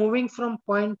 if you are moving from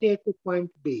point A to point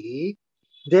B,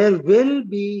 there will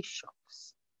be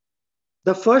shocks.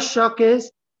 The first shock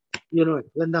is,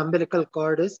 when the umbilical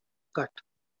cord is cut.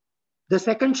 The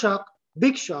second shock,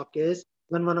 big shock, is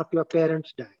when one of your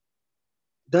parents die.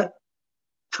 The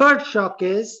third shock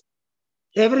is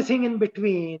everything in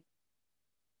between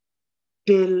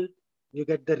till you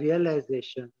get the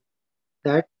realization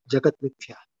that Jagat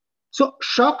Mithya. So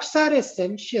shocks are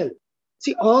essential.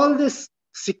 See, all this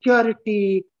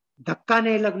security, dhakka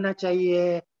nahi lagna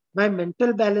chahiye, my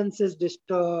mental balance is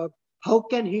disturbed. How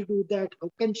can he do that?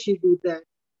 How can she do that?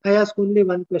 I ask only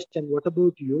one question. What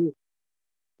about you?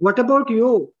 What about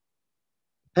you?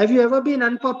 Have you ever been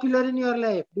unpopular in your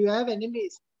life? Do you have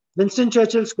enemies? Winston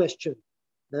Churchill's question.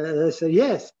 So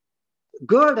yes.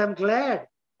 Good, I'm glad.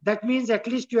 That means at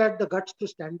least you had the guts to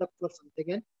stand up for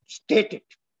something and state it.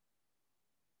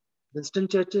 Winston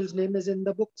Churchill's name is in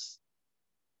the books.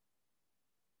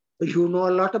 You know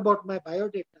a lot about my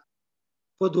biodata.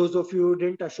 For those of you who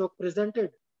didn't, Ashok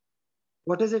presented.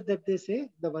 What is it that they say?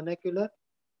 The vernacular?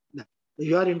 No.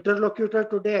 Your interlocutor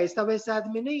today, aisa waisa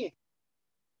aadmi nahi hai.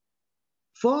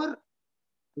 For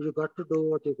you got to do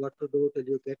what you got to do till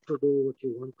you get to do what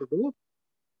you want to do.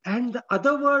 And the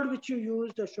other word which you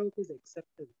used, Ashok, is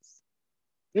acceptance.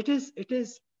 It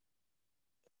is,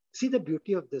 see the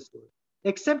beauty of this word.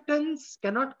 Acceptance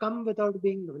cannot come without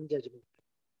being non-judgmental.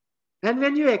 And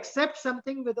when you accept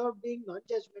something without being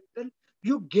non-judgmental,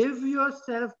 you give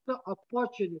yourself the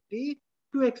opportunity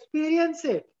to experience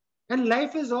it. And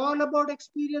life is all about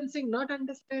experiencing, not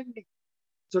understanding.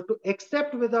 So to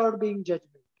accept without being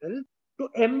judgmental, to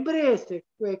embrace it,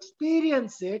 to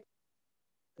experience it,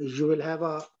 you will have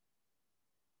a,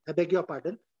 I beg your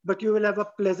pardon, but you will have a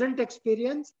pleasant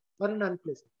experience or an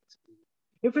unpleasant experience.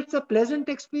 If it's a pleasant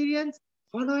experience,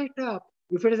 follow it up.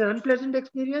 If it is an unpleasant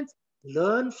experience,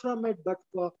 learn from it, but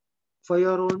for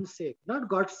your own sake, not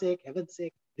God's sake, heaven's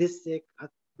sake, this sake,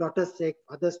 daughter's sake,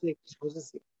 father's sake,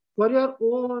 spouse's sake, for your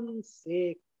own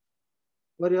sake,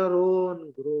 for your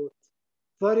own growth,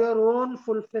 for your own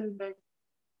fulfillment,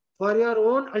 for your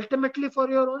own, ultimately for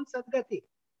your own sadgati.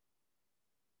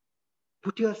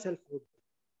 Put yourself out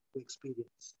to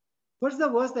experience. What's the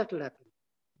worst that will happen?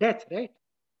 Death, right?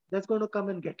 That's going to come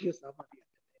and get you somebody.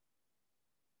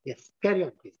 Yes, carry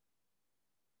on, please.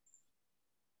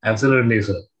 Absolutely,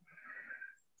 sir.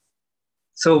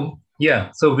 So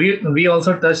yeah, so we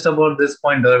also touched about this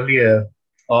point earlier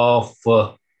of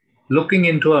looking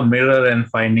into a mirror and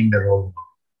finding the role model.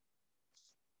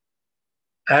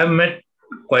 I have met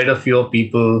quite a few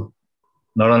people,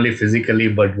 not only physically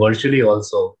but virtually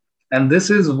also, and this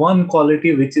is one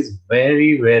quality which is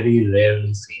very very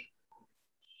rarely seen,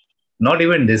 not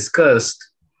even discussed.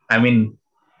 I mean,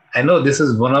 I know this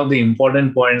is one of the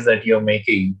important points that you're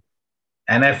making,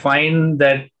 and I find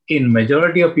that in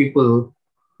majority of people,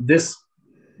 this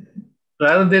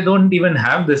rather they don't even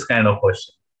have this kind of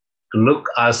question to look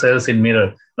ourselves in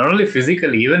mirror. Not only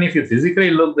physically, even if you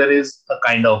physically look, there is a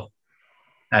kind of,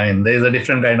 I mean, there is a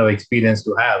different kind of experience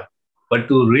to have. But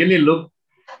to really look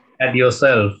at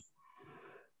yourself,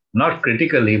 not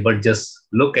critically, but just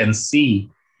look and see.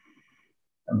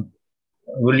 Um,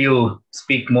 Will you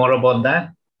speak more about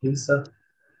that, please, sir?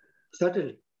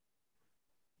 Certainly.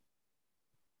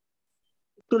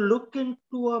 To look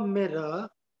into a mirror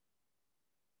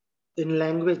in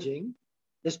languaging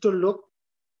is to look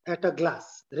at a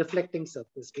glass, reflecting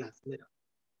surface, glass mirror.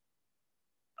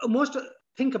 Most,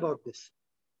 think about this.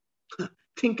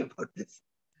 Think about this.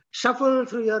 Shuffle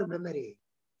through your memory,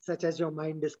 such as your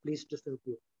mind is pleased to serve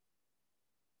you.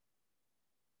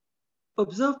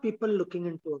 Observe people looking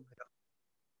into a mirror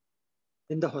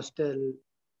in the hostel,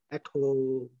 at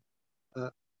home, uh,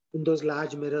 in those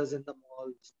large mirrors in the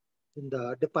malls, in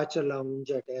the departure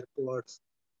lounge at airports.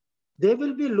 They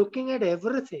will be looking at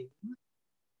everything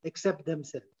except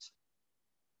themselves.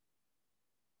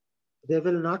 They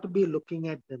will not be looking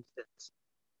at themselves.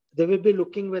 They will be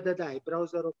looking whether the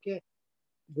eyebrows are okay.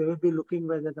 They will be looking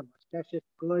whether the mustache is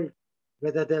curled,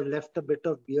 whether they've left a bit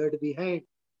of beard behind,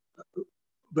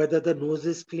 whether the nose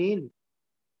is clean.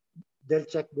 They'll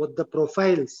check both the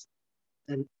profiles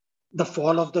and the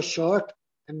fall of the shirt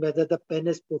and whether the pen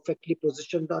is perfectly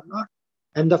positioned or not,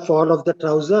 and the fall of the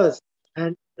trousers,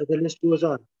 and the list goes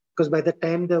on. Because by the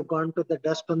time they've gone to the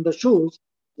dust on the shoes,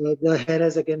 the hair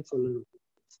has again fallen.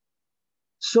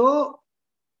 So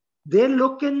they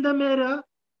look in the mirror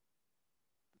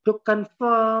to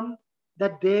confirm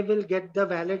that they will get the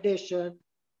validation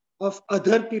of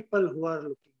other people who are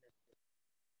looking at them.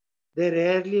 They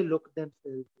rarely look themselves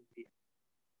in the eye.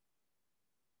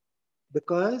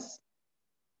 Because,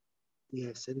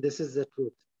 yes, and this is the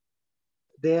truth,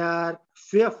 they are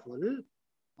fearful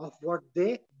of what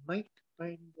they might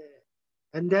find there.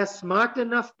 And they're smart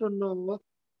enough to know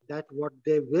that what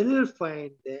they will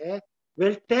find there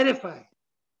will terrify.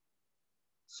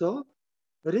 So,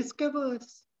 risk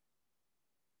averse.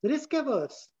 Risk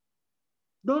averse.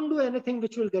 Don't do anything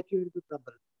which will get you into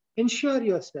trouble. Ensure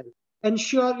yourself.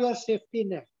 Ensure your safety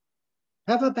net.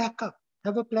 Have a backup.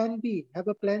 Have a plan B. Have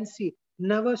a plan C.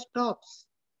 Never stops.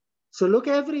 So look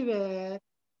everywhere.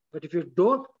 But if you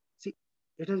don't, see,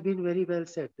 it has been very well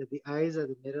said that the eyes are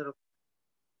the mirror of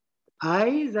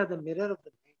eyes are the mirror of the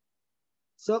mind.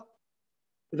 So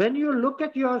when you look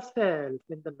at yourself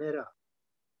in the mirror,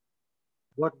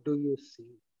 what do you see?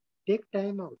 Take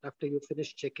time out after you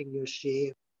finish checking your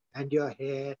shape and your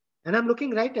hair. And I'm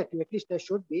looking right at you, at least I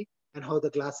should be, and how the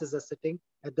glasses are sitting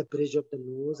at the bridge of the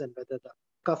nose and whether the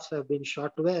cuffs have been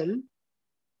shot well.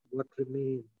 What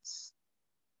remains?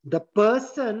 The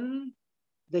person,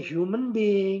 the human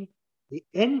being, the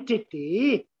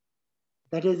entity,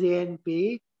 that is ANP,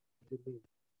 remains.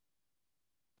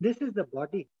 This is the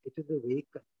body, it is the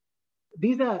vehicle.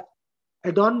 These are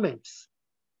adornments.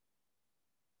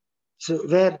 So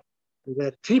where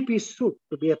three-piece suit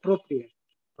to be appropriate,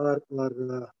 or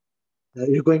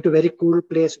you're going to a very cool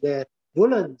place where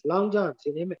woolens, long johns,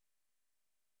 you name it.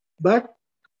 But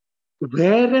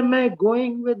where am I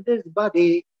going with this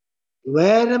body?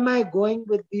 Where am I going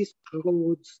with these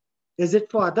clothes? Is it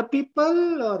for other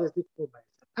people or is it for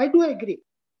myself? I do agree.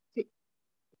 See,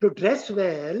 to dress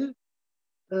well,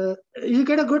 you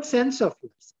get a good sense of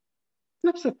yourself.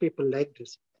 Lots of people like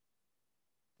dressing.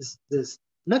 There's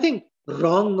nothing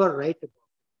wrong or right about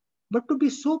it. But to be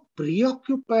so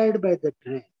preoccupied by the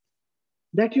dress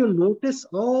that you notice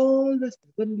all this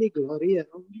heavenly glory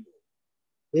around you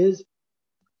is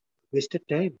wasted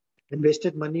time and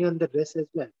wasted money on the dress as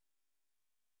well.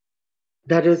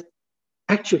 That is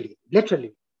actually,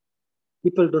 literally,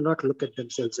 people do not look at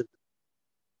themselves.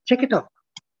 Check it out.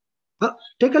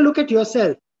 Take a look at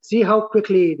yourself. See how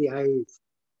quickly the eyes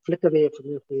flit away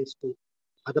from your face to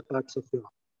other parts of your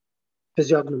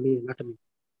physiognomy, anatomy.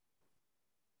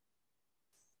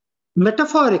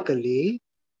 Metaphorically,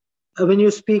 when you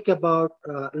speak about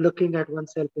looking at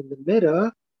oneself in the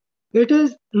mirror, it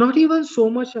is not even so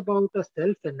much about a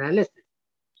self-analysis,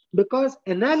 because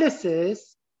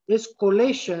analysis is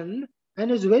collation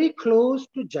and is very close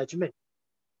to judgment.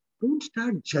 Don't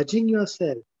start judging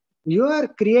yourself. You are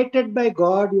created by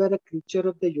God. You are a creature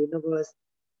of the universe.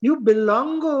 You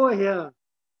belong over here.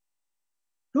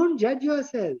 Don't judge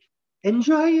yourself.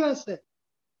 Enjoy yourself.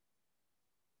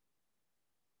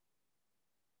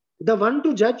 The one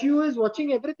to judge you is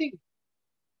watching everything.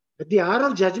 At the hour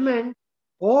of judgment,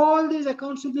 all these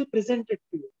accounts will be presented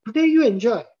to you. Today you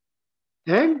enjoy.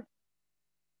 And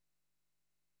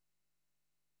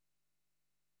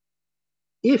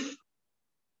if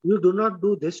you do not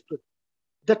do this today,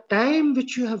 the time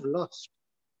which you have lost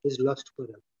is lost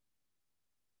forever.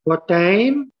 For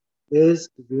time is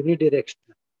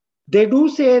unidirectional. They do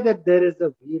say that there is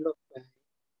a wheel of time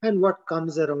and what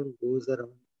comes around goes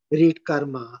around. Read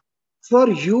karma. For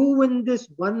you in this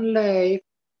one life,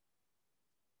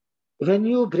 when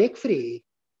you break free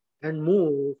and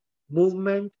move,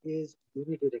 movement is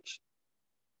unidirectional.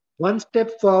 One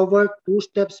step forward, two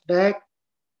steps back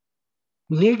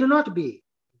need not be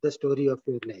the story of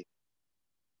your life.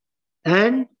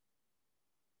 And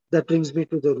that brings me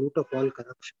to the root of all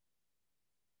corruption.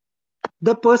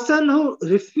 The person who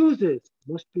refuses,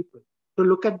 most people, to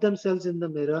look at themselves in the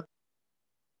mirror,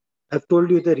 I've told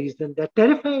you the reason. They're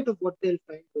terrified of what they'll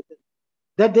find within.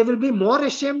 That they will be more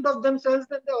ashamed of themselves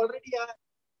than they already are.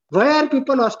 Why are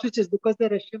people ostriches? Because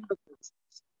they're ashamed of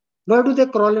themselves. Why do they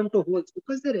crawl into holes?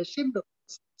 Because they're ashamed of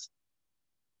themselves.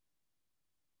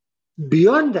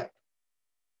 Beyond that,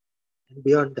 and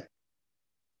beyond that,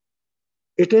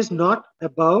 it is not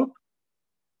about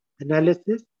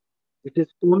analysis. It is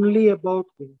only about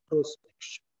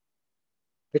introspection.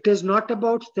 It is not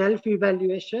about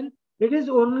self-evaluation. It is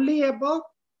only about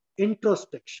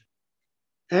introspection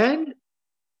and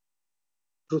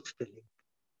truth-telling.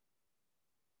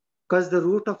 Because the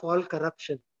root of all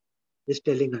corruption is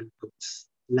telling untruths,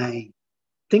 lying.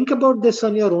 Think about this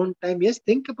on your own time. Yes,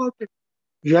 think about it.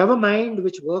 You have a mind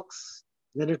which works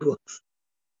when it works.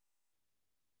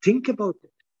 Think about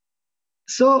it.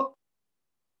 So,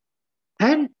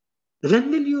 and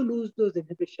when will you lose those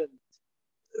inhibitions?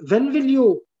 When will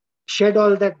you shed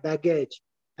all that baggage?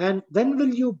 And when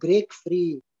will you break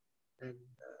free? And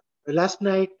last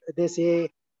night, they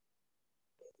say,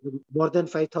 more than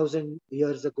 5,000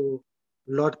 years ago,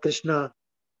 Lord Krishna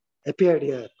appeared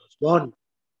here, was born.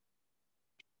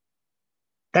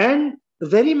 And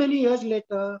very many years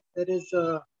later, there is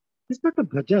a, it's not a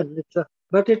bhajan,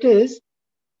 but it is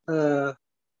Meera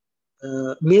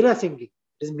Singhi.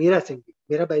 It is Meera Singhi,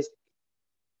 Meerabai Singhi.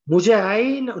 Mujhe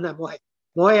aayi na mohe.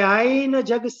 Mohe aayi na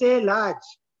jag se laaj.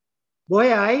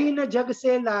 Mohe aayi na jag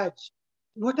se laaj.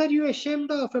 What are you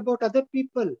ashamed of about other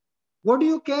people? What do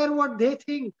you care what they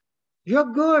think?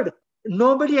 You're good.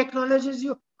 Nobody acknowledges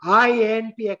you. I,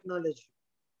 ANP, acknowledge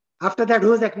you. After that,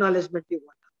 whose acknowledgement you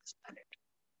want on this planet?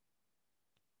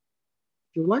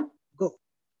 You want? Go.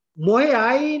 मोहे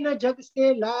आई न जग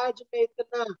से लाज में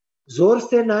इतना जोर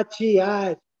से नाची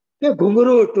आज ये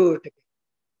घुंघरू टूट गए.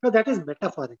 No, that is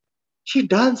metaphoric. She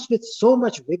danced with so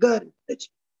much vigor that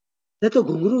the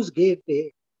ghungroos gave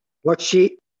way.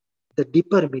 the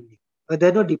deeper meaning.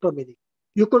 There's no deeper meaning.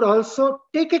 You could also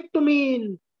take it to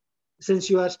mean, since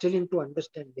you are still into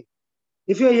understanding.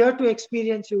 If you are here to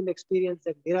experience, you will experience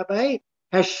that Mirabai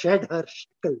has shed her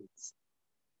shackles.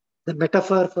 The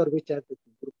metaphor for which I have to.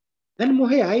 And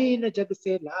mohe aayi na jag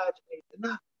se laaj hai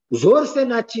itna zor se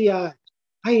nachi aaj.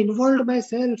 I involved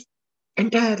myself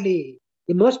entirely,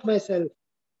 immersed myself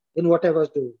in what I was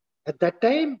doing. At that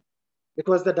time, it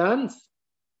was the dance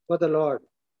for the Lord.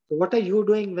 So what are you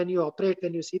doing when you operate,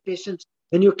 when you see patients,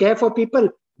 when you care for people,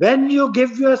 when you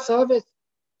give your service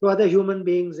to other human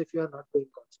beings if you are not doing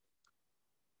constant?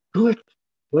 Do it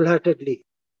wholeheartedly.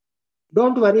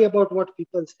 Don't worry about what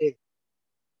people say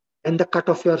and the cut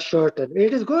of your shirt. And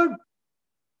it is good.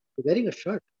 You're wearing a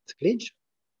shirt. It's a clean shirt.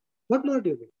 What more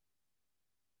do you need?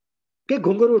 Okay,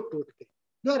 ghunguru toot ke.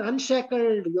 You are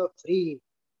unshackled. You are free.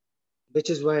 Which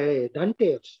is why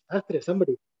Dante,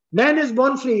 somebody, man is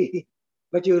born free,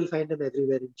 but you will find him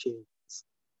everywhere in chains.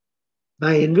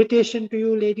 My invitation to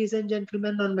you, ladies and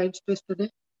gentlemen, on MINDSPACE today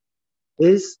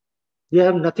is you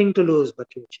have nothing to lose but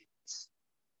your chains.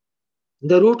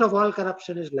 The root of all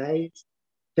corruption is lies.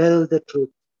 Tell the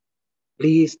truth.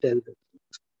 Please tell the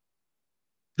truth.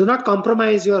 Do not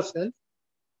compromise yourself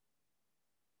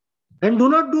and do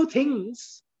not do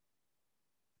things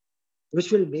which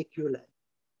will make you lie.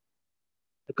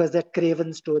 Because that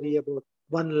craven story about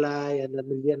one lie and a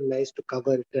million lies to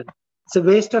cover it, and it's a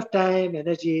waste of time,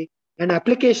 energy, and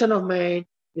application of mind,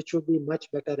 which should be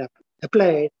much better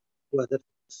applied to other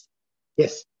things.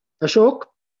 Yes, Ashok?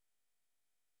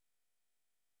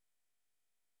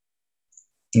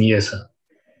 Yes, sir.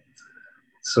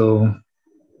 So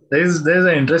there's an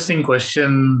interesting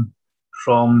question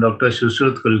from Dr.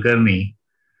 Shushruth Kulkarni,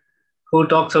 who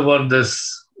talks about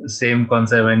this same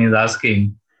concept when he's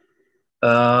asking,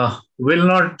 will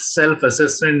not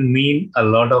self-assessment mean a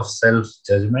lot of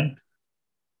self-judgment?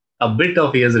 A bit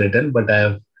of he has written, but I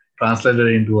have translated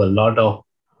into a lot of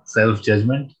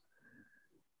self-judgment.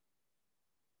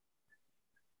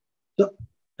 So,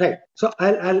 right. So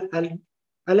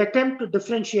I'll attempt to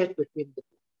differentiate between the two.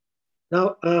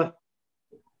 Now,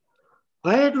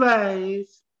 I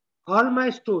advise all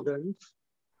my students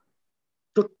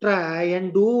to try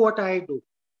and do what I do,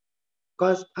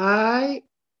 because I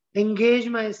engage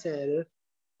myself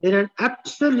in an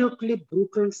absolutely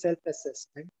brutal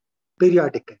self-assessment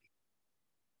periodically.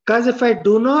 Because if I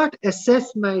do not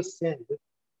assess myself,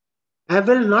 I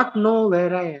will not know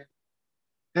where I am.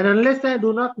 And unless I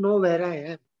do not know where I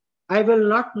am, I will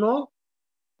not know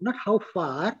not how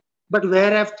far, but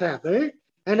where I've traveled,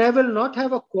 and I will not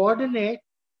have a coordinate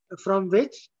from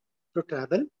which to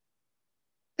travel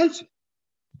elsewhere.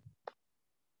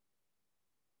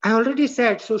 I already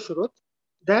said, Sushruth,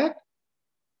 that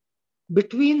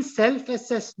between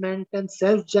self-assessment and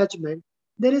self-judgment,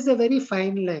 there is a very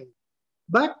fine line.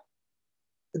 But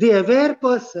the aware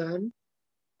person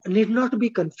need not be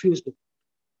confused.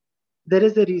 There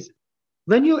is a reason.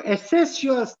 When you assess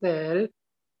yourself,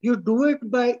 you do it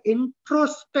by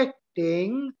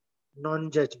introspecting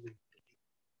non-judgment.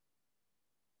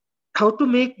 How to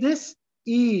make this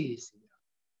easy?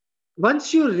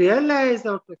 Once you realize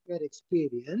out of your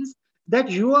experience that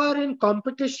you are in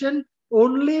competition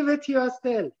only with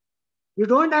yourself, you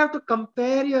don't have to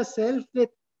compare yourself with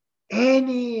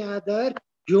any other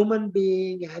human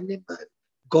being, animal,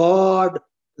 God,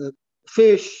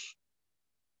 fish.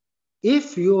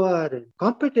 If you are in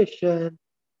competition,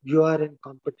 you are in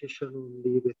competition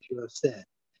only with yourself.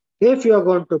 If you are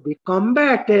going to be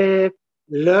combative,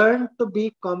 learn to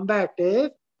be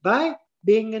combative by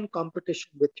being in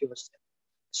competition with yourself.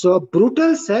 So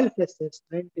brutal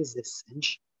self-assessment is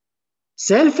essential.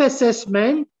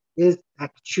 Self-assessment is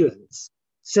actuals.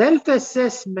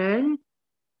 Self-assessment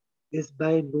is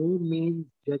by no means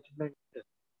judgmental.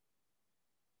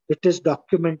 It is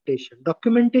documentation.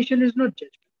 Documentation is not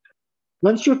judgment.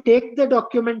 Once you take the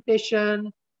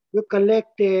documentation, you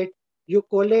collect it, you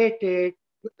collate it,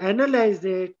 you analyze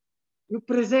it, you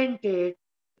present it,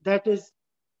 that is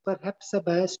perhaps a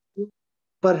biased view,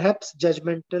 perhaps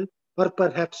judgmental, or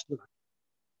perhaps not.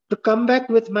 To come back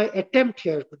with my attempt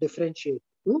here to differentiate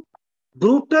two,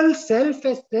 brutal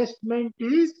self-assessment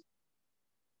is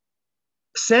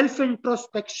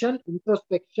self-introspection,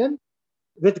 introspection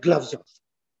with gloves off.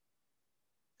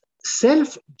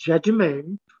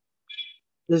 Self-judgment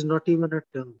is not even a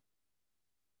term,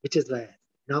 which is why.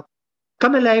 Now,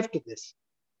 come alive to this.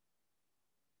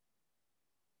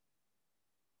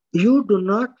 You do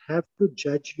not have to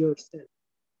judge yourself.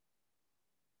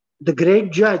 The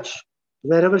great judge,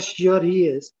 wherever she or he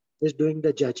is doing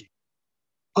the judging.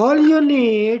 All you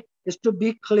need is to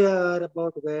be clear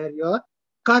about where your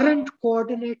current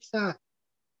coordinates are.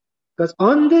 Because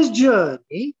on this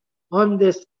journey, on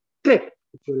this trip,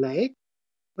 if you like,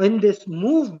 in this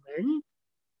movement,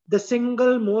 the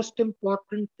single most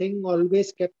important thing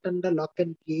always kept under lock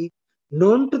and key,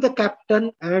 known to the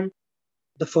captain and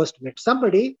the first mate.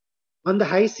 Somebody on the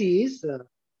high seas,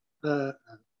 uh,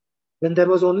 when there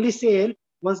was only sail,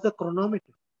 was the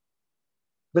chronometer.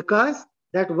 Because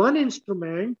that one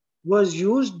instrument was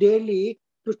used daily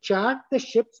to chart the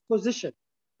ship's position.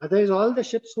 Otherwise, all the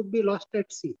ships would be lost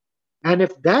at sea. And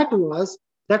if that was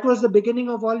the beginning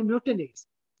of all mutinies.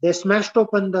 They smashed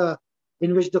open the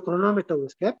in which the chronometer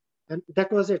was kept, and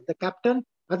that was it. The captain,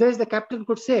 otherwise the captain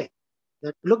could say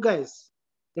that, look guys,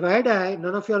 if I die,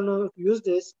 none of you all know to use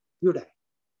this, you die.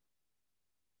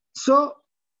 So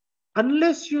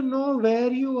unless you know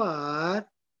where you are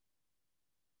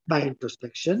by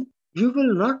introspection, you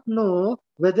will not know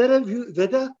whether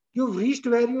you've reached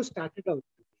where you started out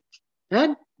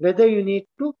and whether you need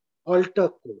to alter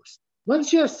course.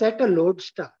 Once you have set a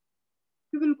lodestar,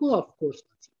 you will go off course.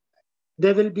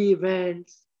 There will be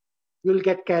events, you'll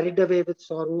get carried away with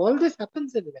sorrow. All this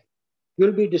happens in life.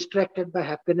 You'll be distracted by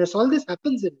happiness. All this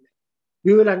happens in life.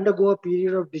 You will undergo a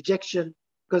period of dejection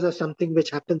because of something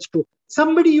which happens to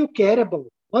somebody you care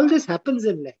about. All this happens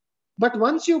in life. But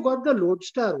once you got the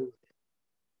lodestar over there,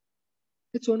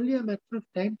 it's only a matter of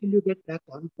time till you get back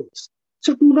on course.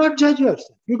 So do not judge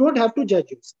yourself. You don't have to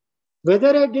judge yourself.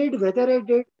 Whether I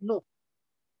did, no.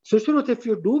 Sushruth, if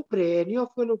you do pray, any of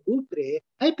you who do pray,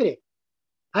 I pray.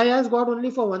 I ask God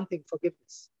only for one thing,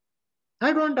 forgiveness.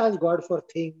 I don't ask God for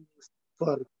things,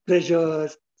 for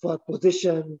treasures, for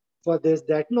position, for this,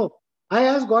 that. No. I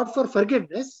ask God for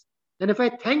forgiveness. And if I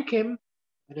thank Him,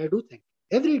 and I do thank Him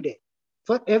every day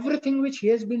for everything which He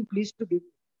has been pleased to give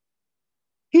me.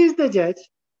 He is the judge.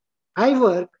 I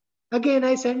work. Again,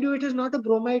 I send you, it is not a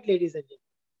bromide, ladies and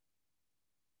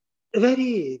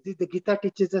gentlemen. The Gita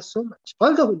teaches us so much.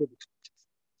 All the holy books teach us.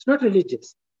 It's not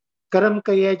religious. कर्म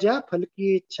किया जा फल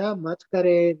की इच्छा मत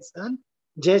करे इंसान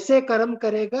जैसे कर्म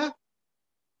करेगा.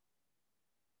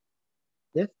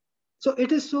 Yes. So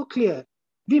it is so clear.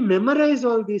 We memorize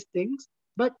all these things,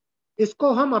 but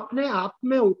इसको हम अपने आप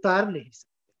में उतार नहीं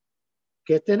सकते.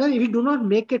 कहते हैं ना, we do not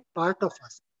make it part of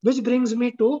us. Which brings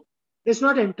me to, it's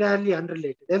not entirely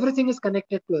unrelated. Everything is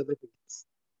connected to everything else.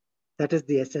 That is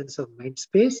the essence of mind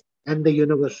space and the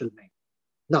universal mind.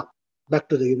 Now, back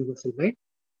to the universal mind.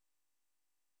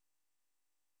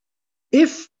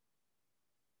 If,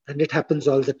 and it happens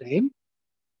all the time,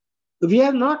 we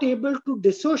are not able to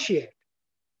dissociate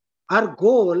our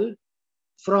goal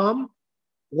from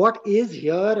what is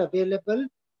here available,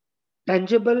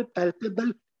 tangible,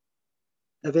 palpable,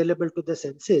 available to the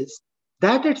senses,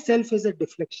 that itself is a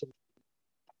deflection.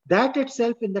 That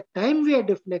itself, in the time we are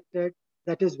deflected,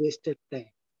 that is wasted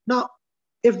time. Now,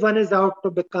 if one is out to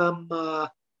become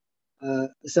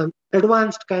some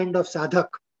advanced kind of sadhak,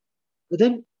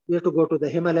 then we have to go to the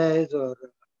Himalayas or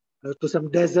to some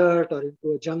desert or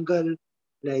into a jungle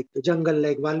like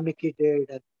Valmiki did,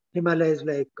 and Himalayas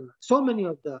like so many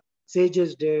of the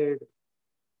sages did,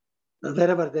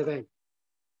 wherever they went.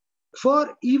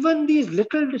 For even these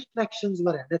little distractions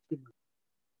were anathema.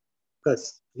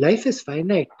 Because life is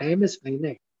finite, time is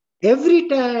finite. Every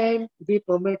time we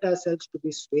permit ourselves to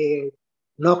be swayed,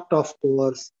 knocked off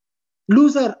course,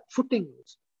 lose our footing,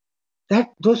 that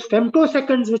those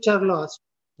femtoseconds which are lost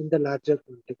in the larger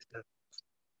context are.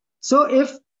 So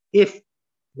if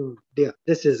no, dear,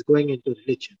 this is going into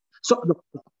religion. So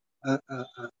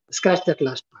scratch that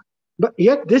last part. But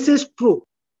yet this is true.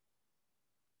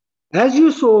 As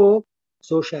you sow,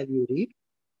 so shall you reap.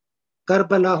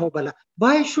 Karbala ho bala.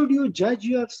 Why should you judge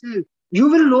yourself? You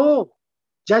will know.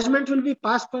 Judgment will be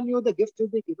passed on you. The gift will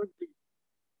be given to you.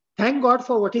 Thank God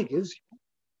for what He gives you,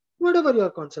 whatever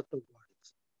your concept of God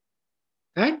is.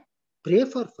 And pray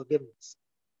for forgiveness.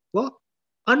 Well,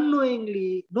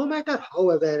 unknowingly, no matter how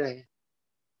aware I am,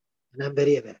 and I'm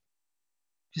very aware,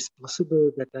 it is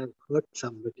possible that I've hurt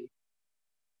somebody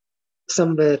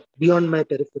somewhere beyond my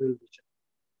peripheral vision.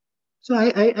 So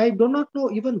I do not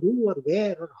know even who or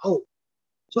where or how.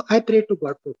 So I pray to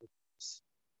God for forgiveness.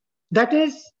 That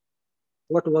is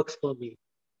what works for me.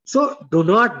 So do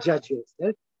not judge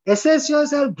yourself. Assess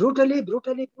yourself brutally.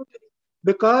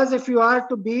 Because if you are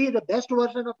to be the best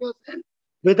version of yourself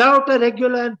without a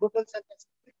regular and brutal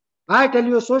self-assessment, I tell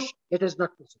you, Sush, it is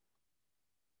not possible.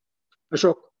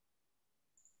 Ashok.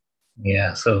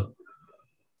 Yeah, so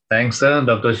thanks, sir.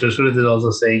 Dr. Shushruth is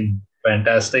also saying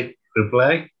fantastic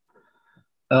reply.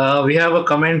 We have a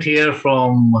comment here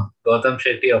from Gautam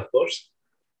Shetty, of course.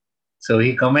 So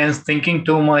he comments, thinking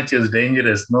too much is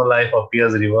dangerous. No life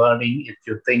appears rewarding if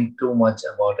you think too much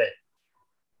about it.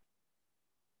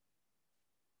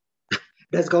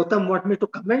 Does Gautam want me to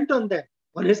comment on that?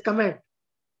 On his comment?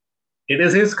 It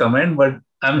is his comment, but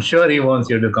I'm sure he wants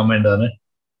you to comment on it.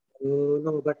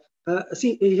 No, but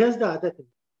see, here's the other thing.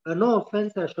 No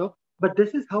offense, Ashok, but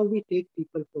this is how we take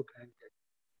people for granted.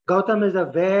 Gautam is a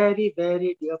very,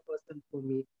 very dear person for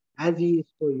me, as he is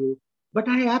for you. But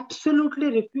I absolutely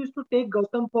refuse to take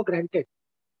Gautam for granted.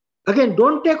 Again,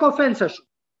 don't take offense, Ashok.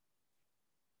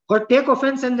 Or take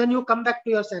offense and then you come back to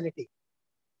your sanity.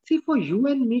 See, for you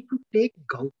and me to take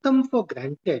Gautam for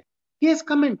granted, he has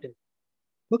commented.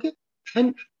 Okay?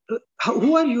 And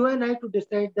who are you and I to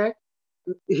decide that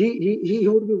he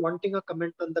would be wanting a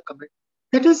comment on the comment?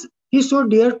 That is, he's so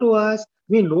dear to us.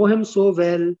 We know him so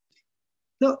well.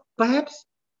 So perhaps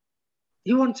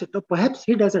he wants it, or perhaps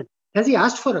he doesn't. Has he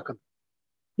asked for a comment?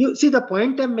 You see, the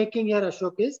point I'm making here,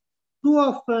 Ashok, is too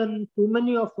often, too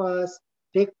many of us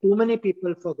take too many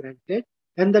people for granted.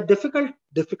 And the difficult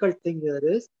thing here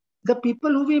is the people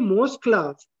who we most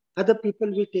love are the people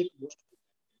we take most for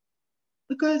granted.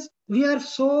 Because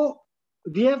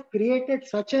we have created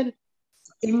such an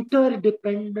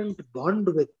interdependent bond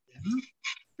with them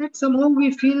that somehow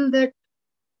we feel that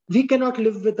we cannot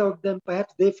live without them.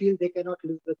 Perhaps they feel they cannot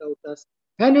live without us.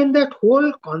 And in that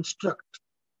whole construct,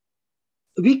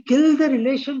 we kill the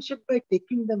relationship by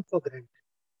taking them for granted.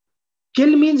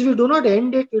 Kill means we do not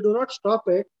end it, we do not stop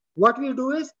it. What we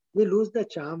do is we lose the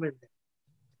charm in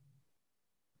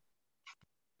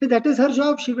them. That is her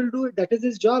job, she will do it. That is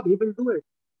his job, he will do it.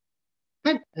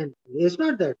 And it's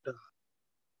not that,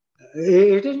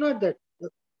 it is not that.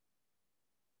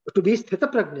 To be sthita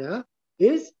prajna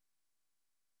is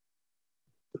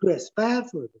to aspire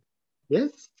for them.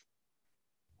 Yes,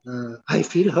 I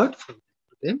feel hurt from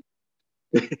them.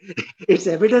 It's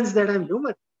evidence that I'm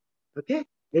human. Okay,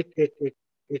 it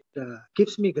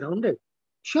keeps me grounded.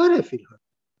 Sure, I feel hurt.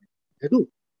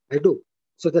 I do.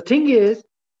 So the thing is,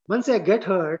 once I get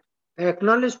hurt, I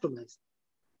acknowledge to myself.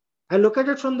 I look at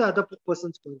it from the other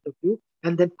person's point of view,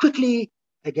 and then quickly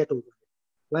I get over it.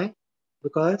 Why?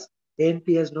 Because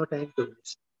ANP has no time to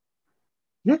waste.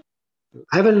 Yeah?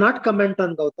 I will not comment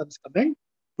on Gautam's comment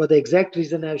for the exact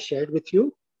reason I've shared with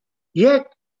you.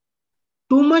 Yet,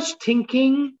 too much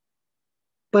thinking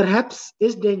perhaps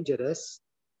is dangerous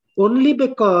only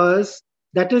because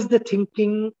that is the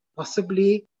thinking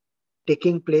possibly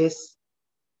taking place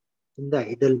in the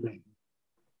idle mind.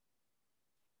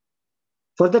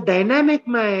 For the dynamic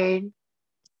mind,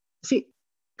 see,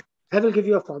 I will give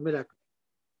you a formula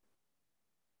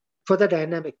for the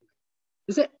dynamic mind.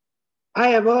 You say,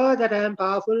 I aver that I am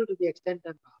powerful to the extent I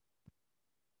am powerful.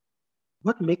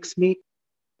 What makes me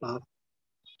powerful?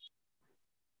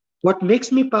 What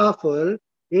makes me powerful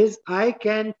is I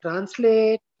can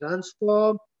translate,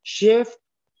 transform, shift,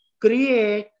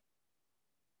 create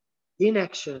in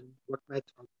action what my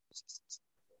thought process is.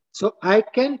 So I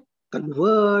can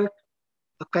convert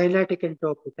a kinetic into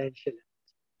a potential.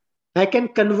 I can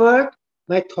convert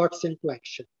my thoughts into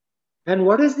action. And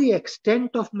what is the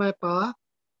extent of my power?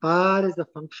 Power is a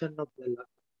function of the love.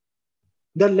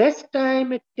 The less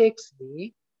time it takes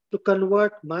me to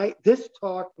convert this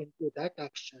thought into that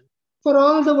action for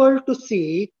all the world to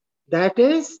see, that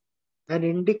is an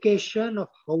indication of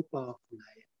how powerful I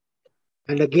am.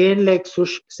 And again, like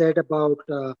Sush said about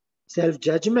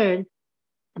self-judgment,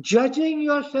 judging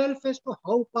yourself as to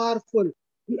how powerful,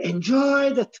 you enjoy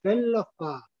the thrill of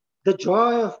power, the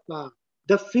joy of power,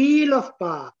 the feel of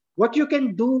power, what you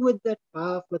can do with that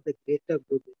power for the greater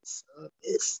good and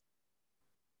service.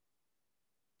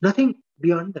 Nothing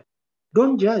beyond that.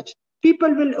 Don't judge.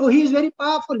 People will, oh, he's very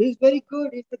powerful, he's very good,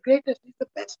 he's the greatest, he's the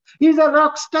best, he's a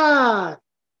rock star.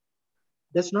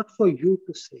 That's not for you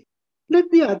to say.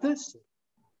 Let the others say.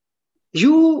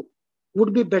 You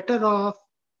would be better off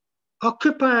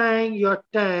occupying your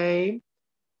time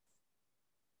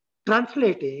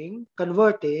translating,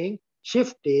 converting,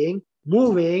 shifting,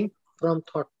 moving from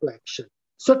thought to action.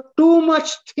 So too much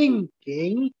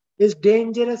thinking is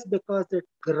dangerous because it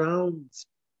grounds.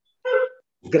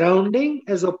 Grounding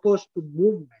as opposed to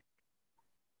movement.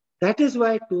 That is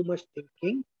why too much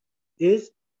thinking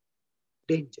is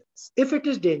dangerous. If it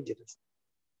is dangerous,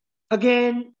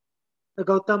 again,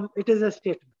 Gautam, it is a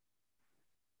statement.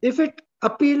 If it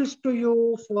appeals to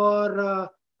you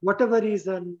for whatever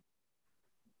reason,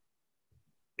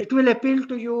 it will appeal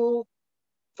to you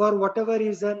for whatever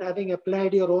reason, having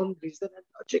applied your own reason and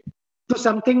logic to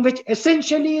something which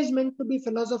essentially is meant to be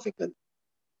philosophical.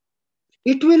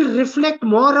 It will reflect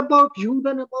more about you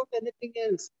than about anything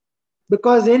else.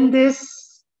 Because in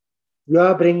this, you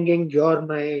are bringing your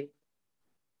mind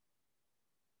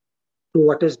to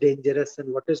what is dangerous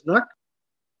and what is not.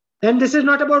 And this is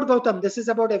not about Gautam, this is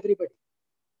about everybody.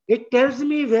 It tells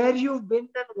me where you've been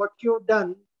and what you've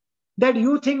done, that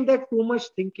you think that too much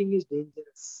thinking is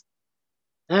dangerous.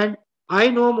 And I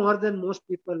know more than most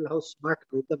people how smart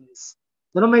Gautam is.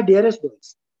 One of my dearest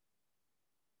boys.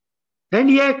 And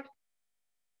yet,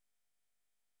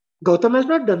 Gautam has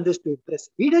not done this to impress.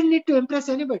 He doesn't need to impress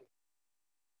anybody.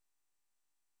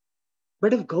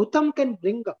 But if Gautam can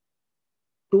bring up,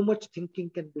 too much thinking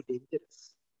can be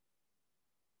dangerous.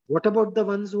 What about the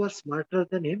ones who are smarter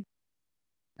than him?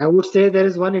 I would say there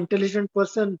is one intelligent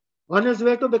person on his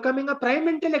way to becoming a prime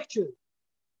intellectual.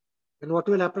 And what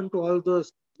will happen to all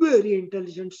those very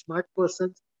intelligent, smart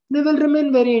persons? They will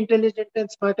remain very intelligent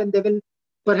and smart, and they will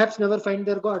perhaps never find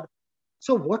their God.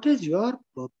 So what is your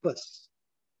purpose?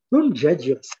 Don't judge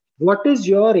yourself. What is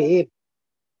your aim?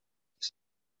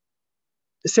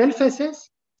 Self-assess,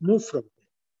 move from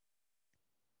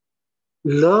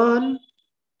there. Learn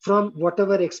from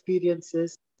whatever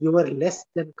experiences you are less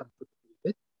than comfortable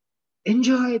with.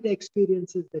 Enjoy the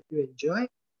experiences that you enjoy.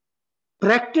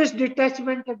 Practice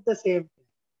detachment at the same time.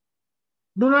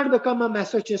 Do not become a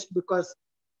masochist because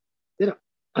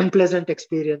unpleasant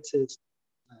experiences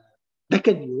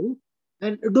beckon you,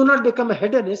 and do not become a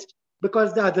hedonist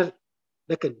because the other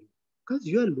beckon you. Because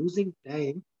you are losing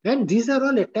time, and these are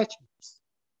all attachments.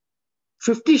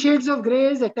 50 Shades of Grey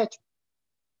is attachment.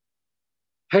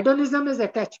 Hedonism is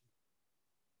attachment.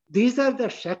 These are the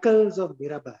shackles of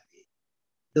Mirabai,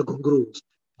 the gungrus.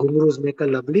 Gungrus make a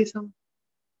lovely sound.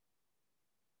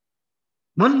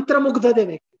 Mantra mugdha they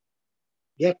make.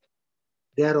 Yet,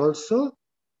 they are also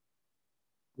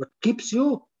what keeps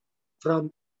you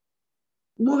from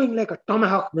moving like a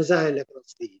tomahawk missile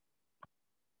across the,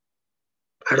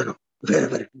 I don't know,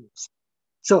 wherever it moves.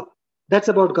 So, that's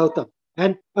about Gautam.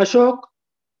 And Ashok,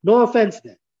 no offense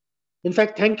there. In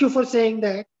fact, thank you for saying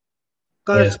that,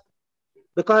 Yes,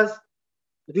 because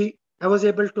I was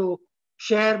able to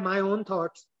share my own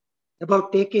thoughts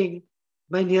about taking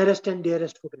my nearest and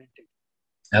dearest for granted.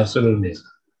 absolutely.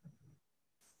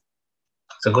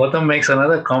 So Gautam makes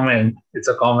another comment. It's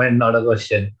a comment, not a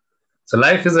question. So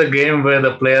life is a game where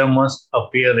the player must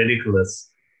appear ridiculous.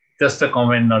 Just a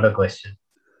comment, not a question.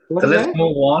 What So is let's that?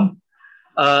 move on.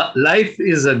 Life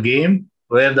is a game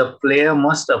where the player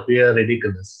must appear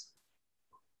ridiculous.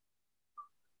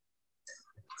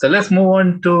 So let's move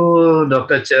on to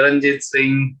Dr. Charanjit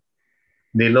Singh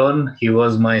Dillon. He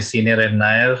was my senior at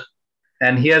Nair.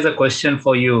 And he has a question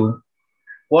for you.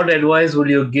 What advice would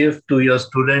you give to your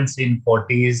students in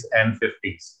 40s and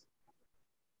 50s?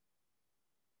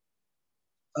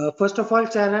 First of all,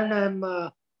 Charan,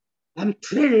 I'm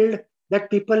thrilled that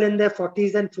people in their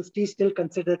 40s and 50s still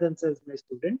consider themselves my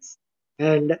students.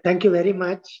 And thank you very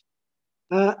much.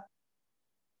 Uh,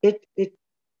 it, it,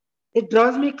 it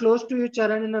draws me close to you,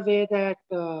 Charan, in a way that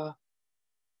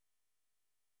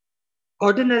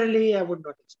ordinarily I would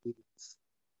not experience.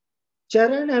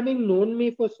 Charan, having known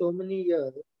me for so many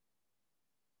years,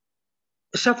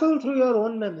 shuffle through your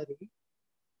own memory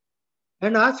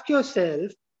and ask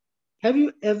yourself, have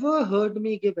you ever heard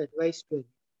me give advice to anyone?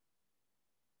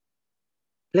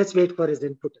 Let's wait for his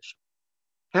input.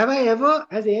 Has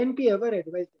ANP ever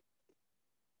advised?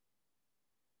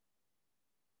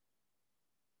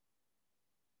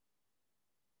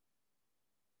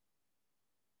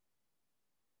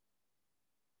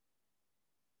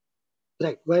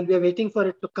 Right. While we are waiting for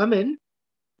it to come in,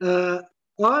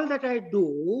 all that I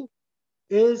do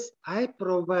is I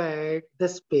provide the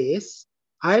space,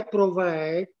 I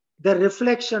provide the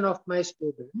reflection of my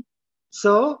student.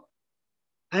 So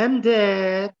I'm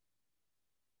there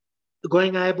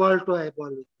going eyeball to eyeball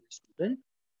with my student,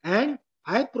 and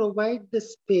I provide the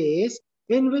space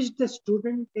in which the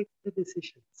student takes the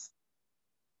decisions,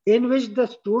 in which the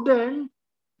student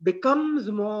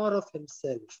becomes more of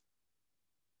himself,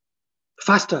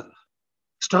 faster,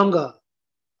 stronger,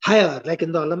 higher, like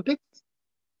in the Olympics,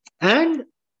 and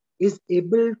is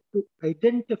able to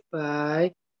identify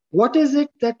what is it,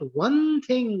 that one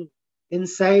thing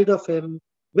inside of him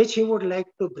which he would like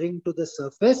to bring to the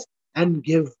surface and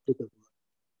give to the world.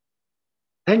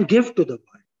 And give to the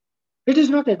world. It is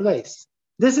not advice.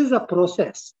 This is a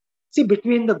process. See,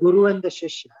 between the guru and the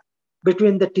shishya,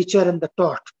 between the teacher and the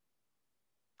taught,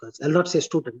 because I'll not say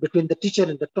student, between the teacher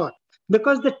and the taught,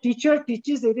 because the teacher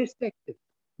teaches irrespective.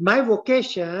 My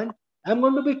vocation, I'm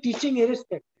going to be teaching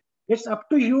irrespective. It's up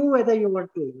to you whether you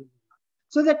want to learn.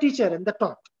 So the teacher and the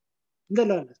taught, the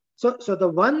learner. So the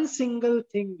one single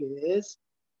thing is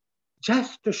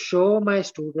just to show my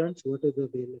students what is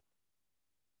available.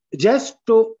 Just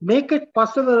to make it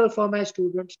possible for my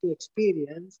students to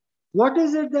experience what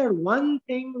is it, that one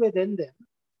thing within them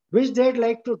which they'd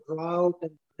like to draw out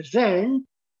and present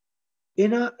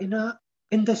in a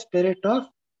in the spirit of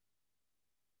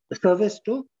service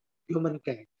to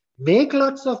humankind. Make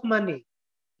lots of money.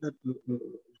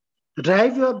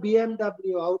 Drive your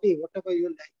BMW, Audi, whatever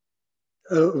you like.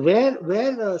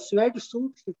 Wear sweat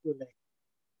suits if you like.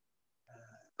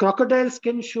 Crocodile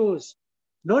skin shoes.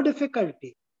 No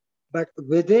difficulty. But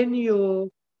within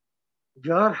you,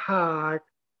 your heart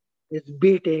is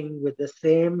beating with the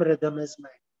same rhythm as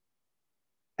mine.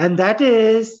 And that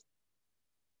is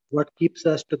what keeps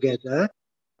us together,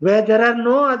 where there are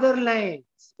no other lines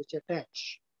which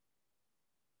attach.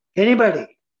 Anybody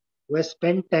who has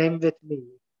spent time with me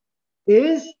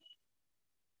is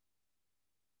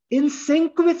in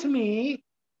sync with me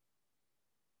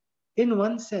in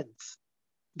one sense.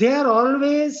 They have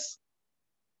always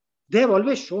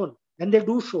shown, and they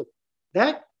do show,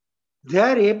 that they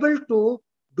are able to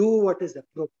do what is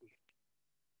appropriate,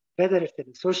 whether it's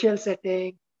in a social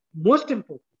setting, most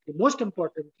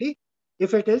importantly,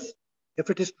 if it is to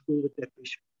do with their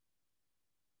patient.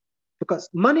 Because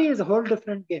money is a whole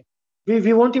different game.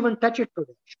 We won't even touch it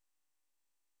today.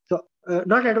 So,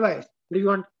 not advice. If you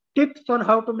want tips on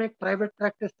how to make private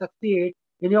practice succeed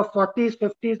in your 40s,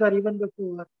 50s, or even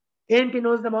before, ANP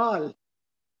knows them all.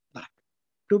 But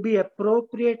to be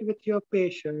appropriate with your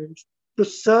patients, to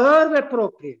serve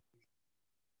appropriately,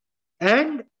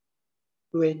 and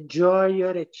to enjoy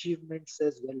your achievements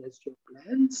as well as your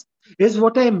plans is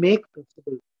what I make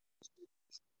possible.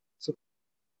 So,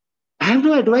 I have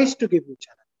no advice to give you,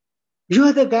 Charan. You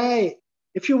are the guy.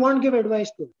 If you want, give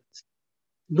advice to others.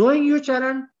 Knowing you,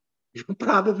 Charan, you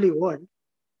probably won't.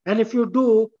 And if you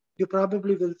do, you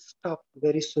probably will stop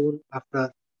very soon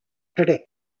after today.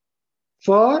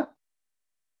 For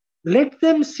let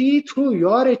them see through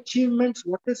your achievements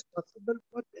what is possible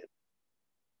for them.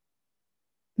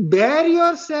 Bear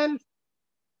yourself,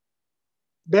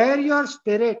 bear your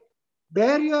spirit,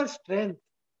 bear your strength,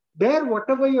 bear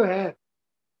whatever you have,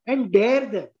 and dare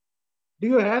them. Do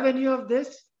you have any of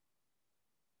this?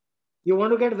 You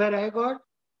want to get where I got?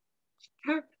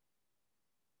 Start.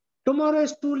 Tomorrow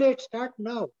is too late. Start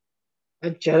now.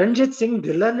 And Charanjit Singh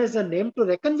Dhillon is a name to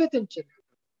reckon with in Chennai.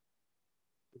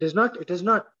 It is not. It is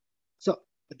not. So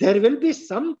there will be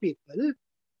some people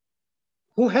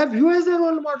who have you as a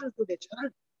role model today,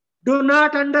 Charan. Do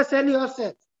not undersell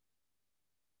yourself.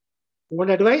 You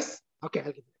want advice? Okay, I'll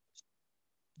give you.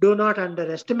 Do not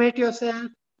underestimate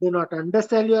yourself. Do not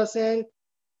undersell yourself.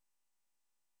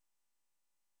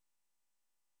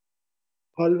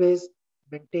 Always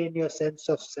maintain your sense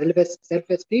of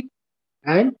self-esteem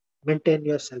and maintain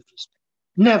your self-respect.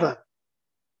 Never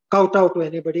kowtow to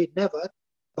anybody. Never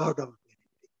bow down to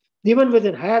anybody. Even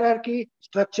within hierarchy,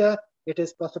 structure, it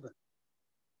is possible.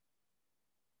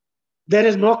 There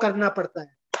is no karna padta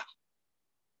hai.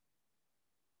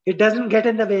 It doesn't get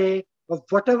in the way of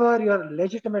whatever your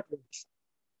legitimate wants.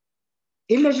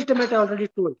 Illegitimate, I already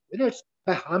told. It's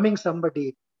by harming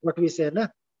somebody, what we say, na?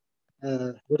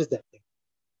 What is that thing?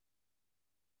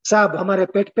 Saab,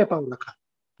 hamare pet pe pav rakha.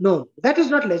 No, that is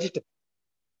not legitimate.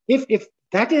 If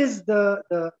that is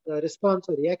the response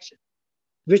or reaction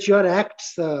which your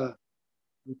acts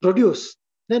produce,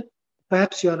 then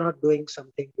perhaps you are not doing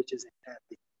something which is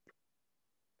entirely.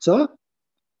 So,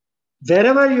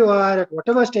 wherever you are, at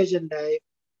whatever stage in life,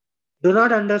 do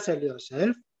not undersell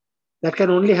yourself. That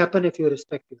can only happen if you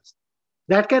respect yourself.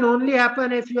 That can only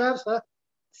happen if you have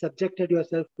subjected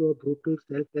yourself to a brutal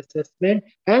self-assessment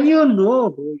and you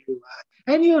know who you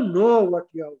are and you know what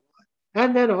you are.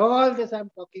 And then all this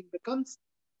I'm talking becomes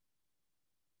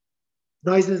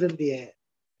noises in the air.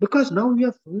 Because now you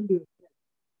have found yourself.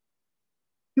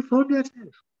 You found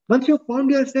yourself. Once you found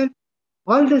yourself,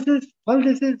 all this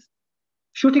is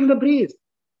shooting the breeze.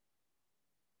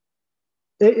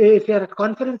 If you're at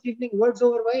conference evening, words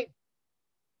over wine.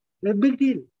 A big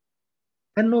deal.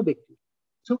 And no big deal.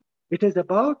 So it is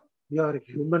about your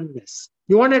humanness.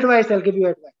 You want advice? I'll give you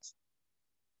advice.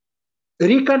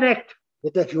 Reconnect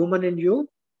with the human in you.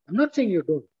 I'm not saying you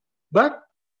don't. But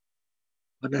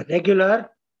on a regular,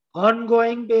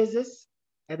 ongoing basis,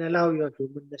 and allow your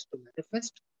humanness to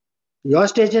manifest. Your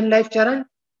stage in life, Charan,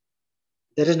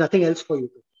 there is nothing else for you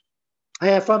to do. I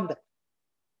affirm that.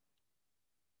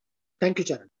 Thank you,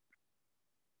 Charan.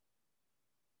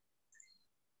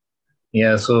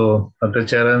 Yeah, so Dr.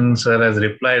 Charan sir has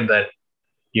replied that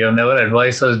you have never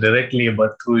advised us directly,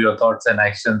 but through your thoughts and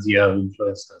actions, you have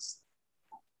influenced us.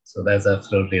 So that's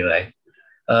absolutely right.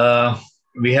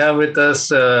 We have with us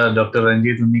Dr.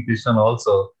 Ranjit Unnikrishnan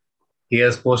also. He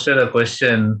has posted a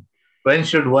question: when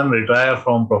should one retire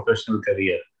from professional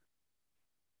career?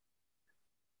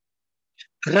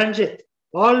 Ranjit,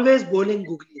 always bowling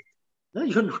googly. No,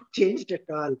 you're not changed at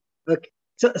all. Okay.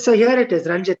 So here it is,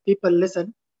 Ranjit. People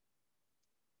listen.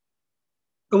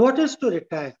 What is to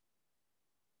retire?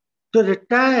 To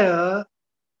retire,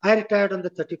 I retired on the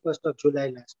 31st of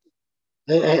July last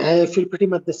year. I feel pretty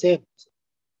much the same.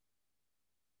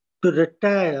 To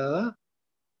retire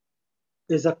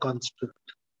is a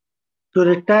construct. To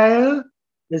retire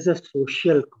is a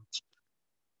social construct.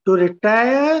 To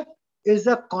retire is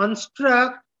a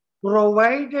construct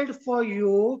provided for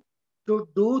you to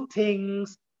do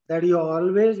things that you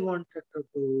always wanted to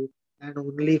do and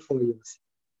only for yourself.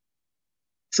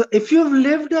 So if you've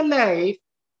lived a life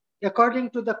according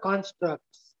to the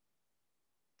constructs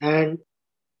and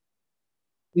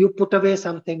you put away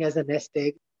something as a nest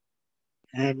egg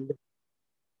and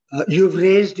you've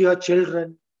raised your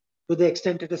children to the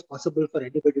extent it is possible for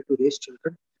anybody to raise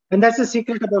children. And that's the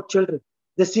secret about children.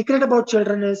 The secret about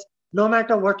children is no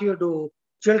matter what you do,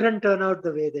 children turn out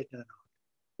the way they turn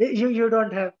out. You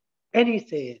don't have any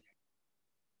say in it.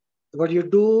 What you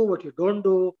do, what you don't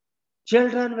do,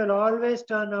 children will always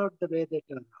turn out the way they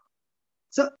turn out.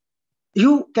 So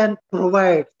you can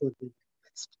provide for them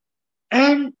best.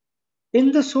 And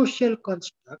in the social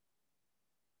construct,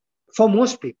 for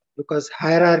most people, because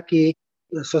hierarchy,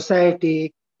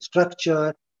 society,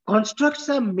 structure, constructs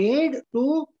are made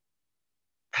to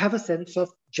have a sense of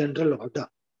general order.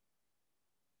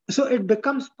 So it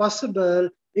becomes possible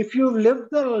if you live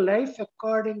the life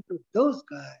according to those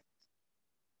guys,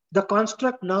 the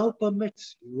construct now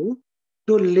permits you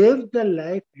to live the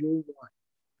life you want.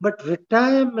 But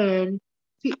retirement,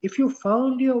 see, if you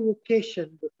found your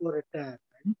vocation before retirement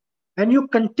and you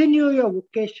continue your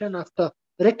vocation after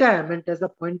retirement as a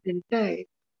point in time,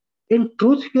 in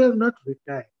truth, you have not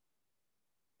retired.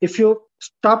 If you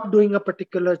stop doing a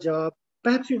particular job,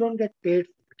 perhaps you don't get paid,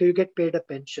 you get paid a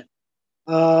pension.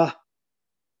 Uh,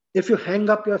 if you hang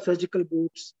up your surgical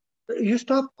boots, you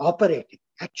stop operating,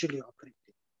 actually operating.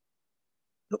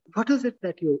 What is it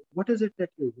that you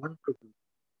want to do?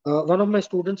 One of my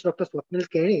students, Dr. Swapnil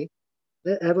Keri,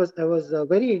 I was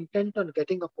very intent on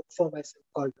getting a book for myself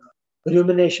called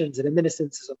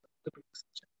Reminiscences of Orthopedic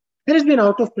Surgery. It has been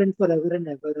out of print forever and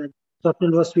ever, and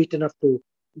Swapnil was sweet enough to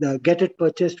get it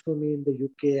purchased for me in the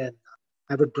UK and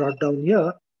have it brought down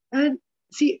here. And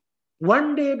see,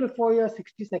 one day before your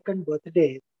 62nd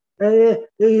birthday,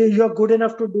 you're good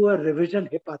enough to do a revision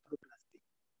hip arthroplasty.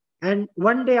 And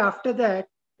one day after that,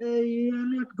 you're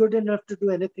not good enough to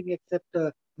do anything except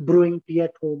brewing tea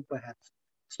at home, perhaps.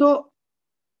 So,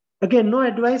 again, no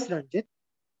advice, Ranjit.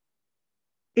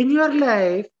 In your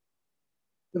life,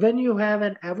 when you have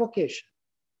an avocation,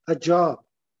 a job,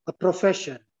 a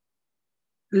profession,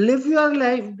 live your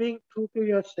life being true to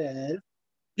yourself,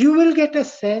 you will get a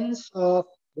sense of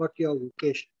what your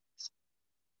vocation is.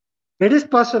 It is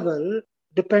possible,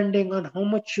 depending on how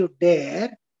much you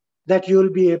dare, that you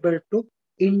will be able to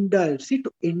indulge. See,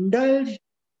 to indulge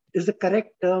is the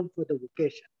correct term for the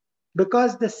vocation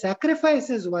because the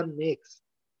sacrifices one makes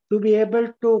to be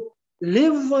able to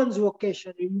live one's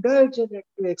vocation, indulge in it,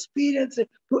 to experience it,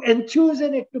 to enthuse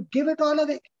in it, to give it all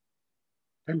away,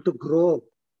 and to grow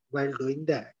while doing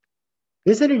that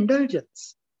is an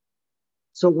indulgence.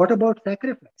 So, what about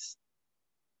sacrifice?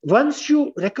 Once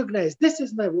you recognize this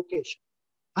is my vocation,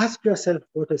 ask yourself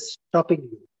what is stopping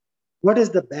you. What is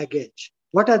the baggage?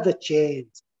 What are the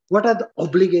chains? What are the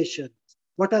obligations?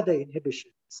 What are the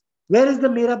inhibitions? Where is the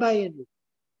Mirabai in you?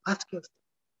 Ask yourself.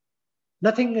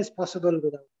 Nothing is possible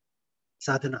without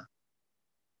sadhana,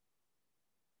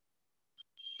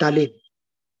 talim,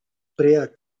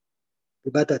 prayer,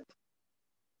 ibadat.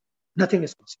 Nothing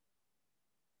is possible.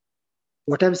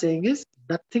 What I'm saying is,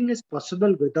 nothing is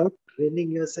possible without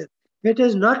training yourself. It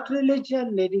is not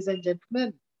religion, ladies and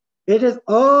gentlemen. It is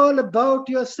all about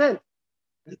yourself.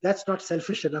 If that's not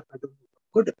selfish enough, I don't know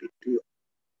what could be to you.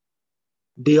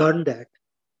 Beyond that,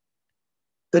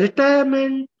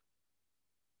 retirement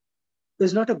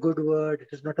is not a good word. It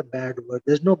is not a bad word.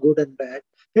 There's no good and bad.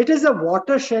 It is a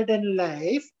watershed in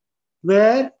life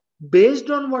where, based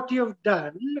on what you have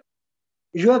done,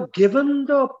 you are given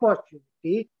the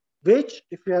opportunity, which,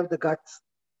 if you have the guts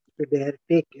to dare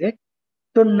take it,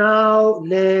 to now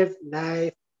live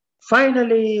life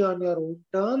finally on your own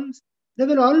terms. There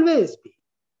will always be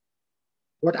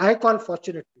what I call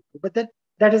fortunate people, but then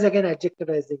that is again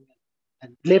adjectivizing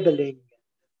and labeling and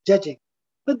judging.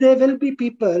 But there will be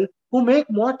people who make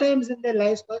more times in their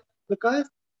lives because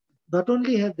not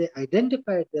only have they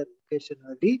identified their vocation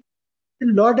early, the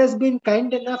Lord has been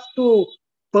kind enough to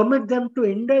permit them to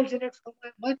indulge in it from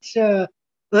a much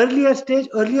earlier stage.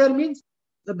 Earlier means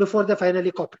before they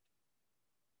finally copy.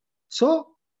 So,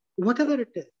 whatever it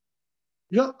is,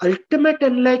 your ultimate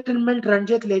enlightenment,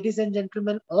 Ranjit, ladies and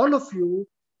gentlemen, all of you,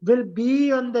 will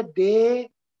be on the day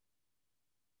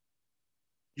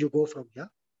you go from here.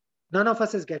 None of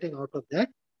us is getting out of that.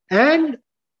 And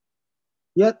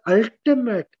your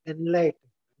ultimate enlightenment,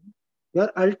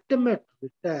 your ultimate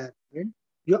retirement,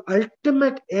 your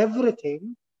ultimate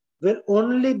everything will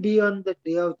only be on the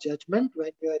day of judgment,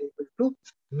 when you are able to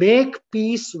make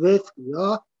peace with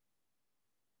your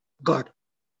God.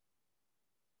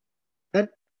 And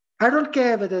I don't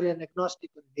care whether you're an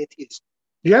agnostic or an atheist.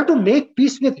 You have to make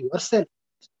peace with yourself.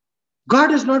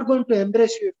 God is not going to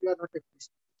embrace you if you are not at peace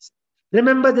with yourself.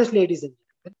 Remember this, ladies and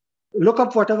gentlemen. Look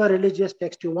up whatever religious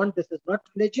text you want. This is not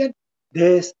religion.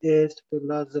 This is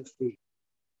philosophy.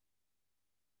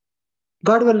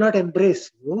 God will not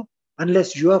embrace you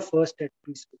unless you are first at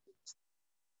peace with yourself.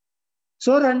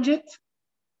 So, Ranjit,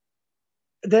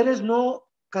 there is no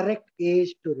correct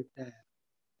age to retire.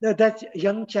 That's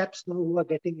young chaps now who are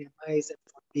getting MIs at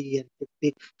 40 and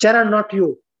 50. Charan, not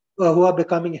you, who are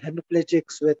becoming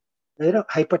hemiplegics with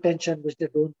hypertension, which they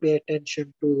don't pay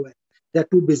attention to. They're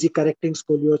too busy correcting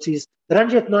scoliosis.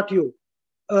 Ranjit, not you.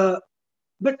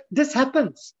 But this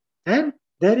happens. And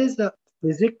there is a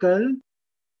physical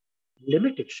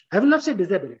limitation. I will not say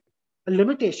disability, a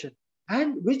limitation,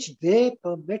 and which they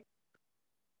commit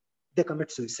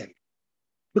suicide.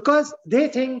 Because they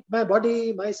think my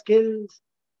body, my skills,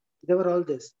 they were all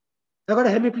this. I got a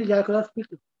hemiplegia, I cannot speak.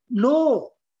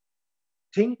 No.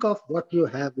 Think of what you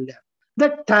have left.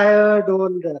 That tired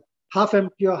old, half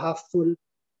empty or half full,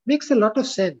 makes a lot of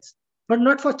sense. But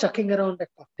not for chucking around at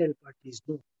cocktail parties.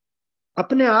 No.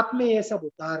 अपने आप में ये सब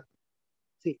उतार.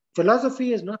 See,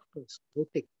 philosophy is not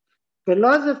quoting.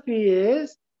 Philosophy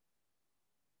is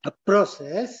a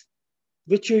process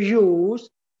which you use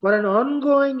for an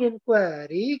ongoing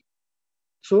inquiry,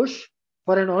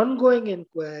 for an ongoing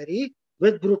inquiry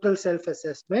with brutal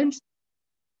self-assessments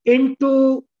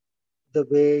into the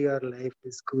way your life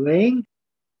is going,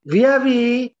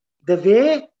 vis-a-vis the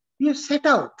way you set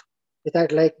out. That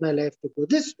I'd like my life to go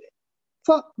this way.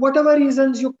 For whatever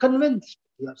reasons you convinced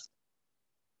yourself.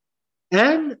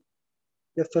 And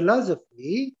the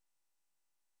philosophy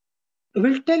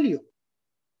will tell you,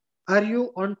 are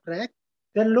you on track?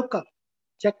 Then look up,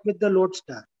 check with the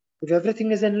lodestar. If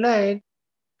everything is in line,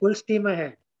 full steam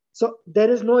ahead. So there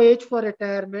is no age for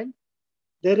retirement.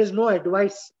 There is no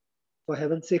advice, for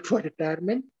heaven's sake, for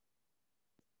retirement.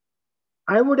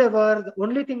 I would ever, the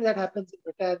only thing that happens in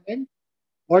retirement,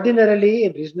 ordinarily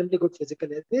in reasonably good physical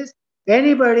health, is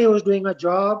anybody who's doing a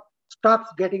job stops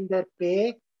getting their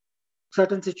pay.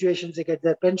 Certain situations they get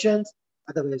their pensions,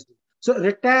 otherwise do. So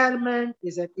retirement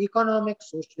is an economic,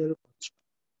 social construct.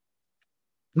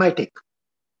 My take.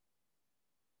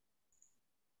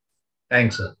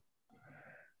 Thanks, sir.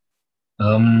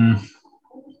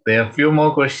 There are a few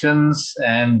more questions,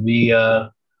 and we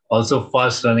are also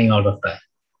fast running out of time.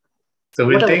 So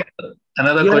we'll take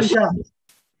another question.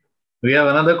 We have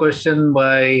another question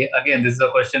by, again, this is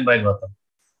a question by Gautam.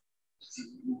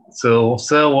 So,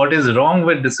 sir, what is wrong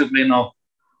with discipline of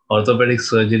orthopedic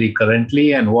surgery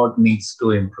currently, and what needs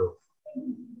to improve?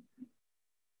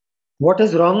 What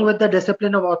is wrong with the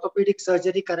discipline of orthopedic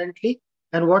surgery currently,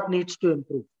 and what needs to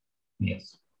improve?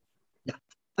 Yes. Yeah.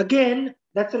 Again,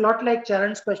 that's a lot like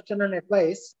Charan's question and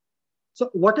advice. So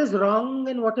what is wrong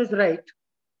and what is right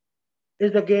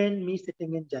is again me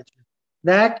sitting in judgment.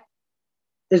 That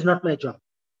is not my job.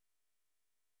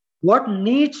 What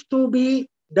needs to be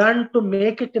done to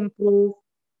make it improve,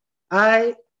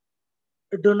 I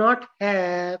do not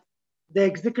have the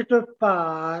executive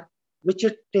power which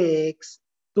it takes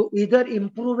to either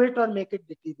improve it or make it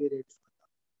deteriorate.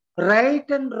 Right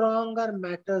and wrong are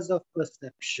matters of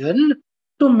perception.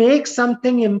 To make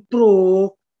something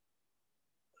improve,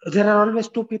 there are always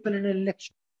two people in an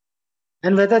election.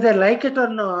 And whether they like it or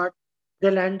not,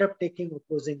 they'll end up taking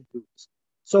opposing views.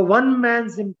 So one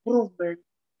man's improvement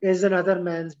is another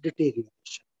man's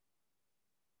deterioration.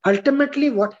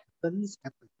 Ultimately, what happens,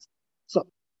 happens. So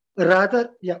rather,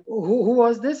 yeah, who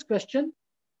was this question?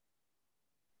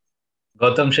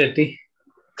 Gautam Shetty.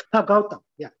 Gautam,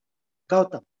 yeah,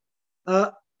 Gautam.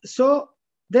 So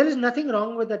there is nothing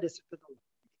wrong with the discipline of orthopedics.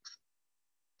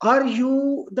 Are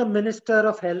you the Minister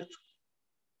of Health?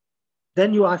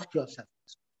 Then you ask yourself.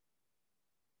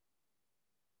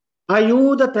 Are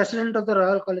you the President of the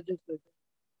Royal College of Surgeons?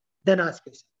 Then ask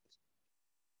yourself.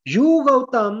 You,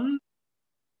 Gautam,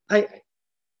 I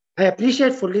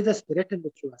appreciate fully the spirit in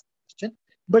which you asked the question,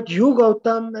 but you,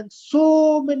 Gautam, and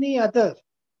so many other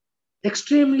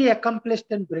extremely accomplished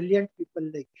and brilliant people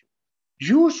like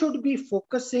you should be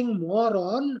focusing more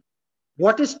on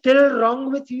what is still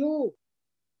wrong with you.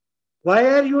 Why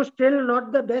are you still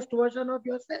not the best version of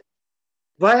yourself?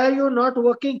 Why are you not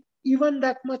working even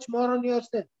that much more on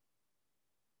yourself.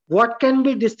 What can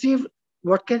be deceived?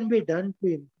 What can be done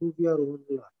to improve your own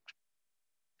lot?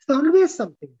 It's always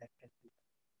something that can be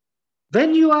done.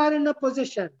 When you are in a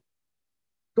position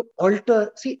to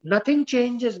alter, see, nothing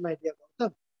changes, my dear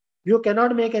Gautam. You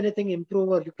cannot make anything improve,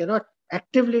 or you cannot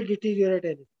actively deteriorate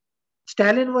anything.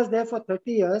 Stalin was there for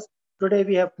 30 years. Today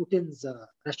we have Putin's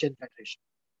Russian Federation.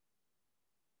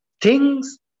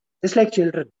 Things, it's like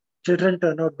children. Children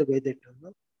turn out the way they turn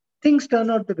out. Things turn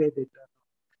out the way they turn out.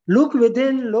 Look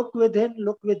within, look within,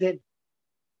 look within.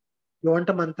 You want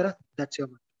a mantra? That's your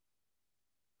mantra.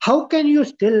 How can you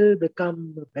still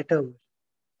become a better?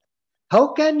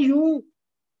 How can you,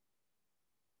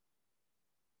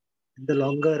 in the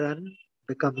longer run,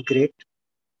 become great?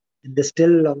 In the still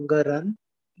longer run,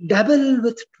 dabble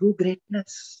with true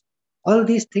greatness. All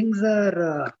these things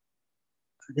are,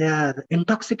 they are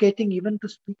intoxicating even to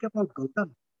speak about,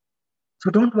 Gautam. So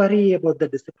don't worry about the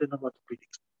discipline of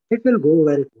orthopedics. It will go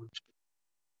where it wants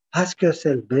to. Ask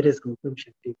yourself, where is Gautam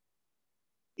Shetty?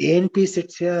 ANP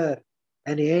sits here,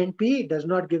 and ANP does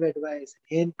not give advice.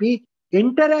 ANP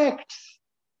interacts.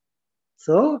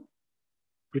 So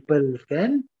people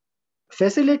can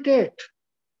facilitate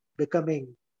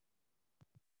becoming,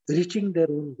 reaching their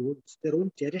own goals, their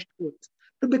own cherished goals,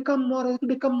 to become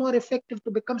more effective,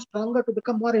 to become stronger, to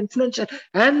become more influential.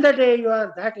 And the day you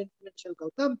are that influential,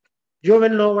 Gautam, you will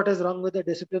know what is wrong with the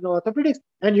discipline of orthopedics,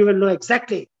 and you will know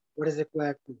exactly what is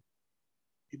required to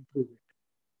improve it.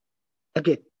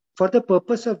 Again, for the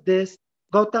purpose of this,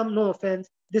 Gautam, no offense,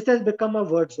 this has become a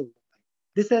words of the mind.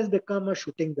 This has become a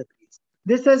shooting the breeze.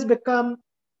 This has become,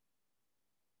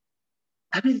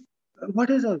 I mean, what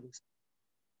is all this?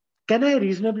 Can I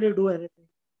reasonably do anything?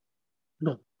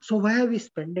 No. So why are we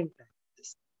spending time on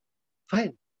this?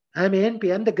 Fine. I'm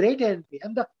ANP. I'm the great ANP.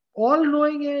 I'm the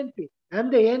all-knowing ANP. I'm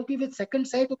the ANP with second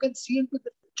sight who can see into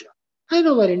the future. I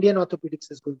know where Indian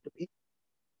orthopedics is going to be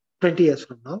 20 years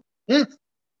from now. Yes.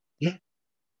 Yeah.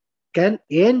 Can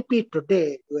ANP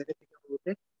today do anything about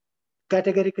it?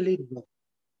 Categorically, no.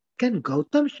 Can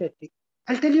Gautam Shetty?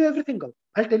 I'll tell you everything, Gautam.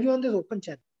 I'll tell you on this open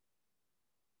channel.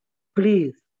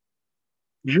 Please,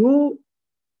 you,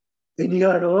 in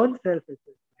your own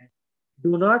self-assessment,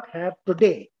 do not have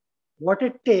today what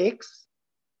it takes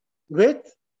with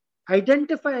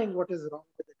identifying what is wrong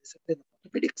with the discipline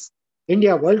of orthopedics,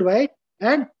 India, worldwide,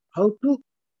 and how to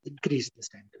increase the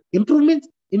standard. Improvements,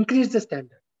 increase the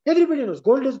standard. Everybody knows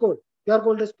gold is gold, pure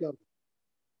gold is pure gold.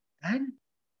 And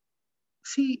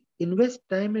see, invest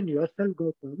time in yourself,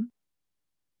 Gautam,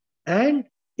 and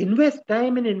invest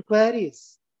time in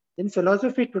inquiries in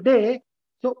philosophy today.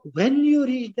 So when you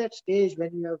reach that stage,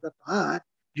 when you have the power,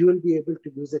 you will be able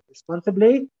to use it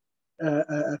responsibly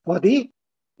for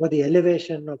the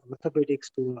elevation of orthopedics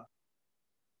to a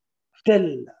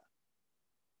still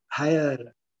higher,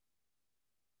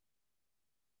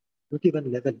 not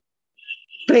even level,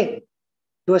 plane,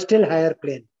 to a still higher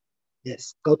plane.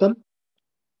 Yes, Gautam.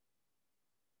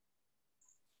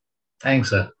 Thanks,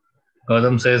 sir.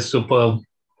 Gautam says superb.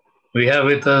 We have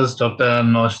with us Dr.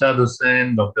 Naushad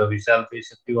Hussain, Dr. Vishal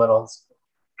Peshetiwar also,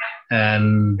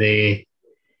 and they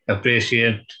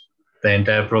appreciate the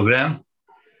entire program.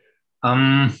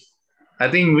 Um, I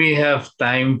think we have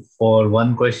time for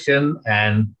one question,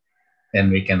 and then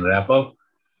we can wrap up.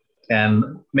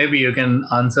 And maybe you can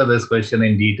answer this question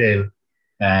in detail.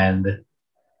 And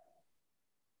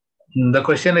the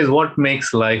question is, what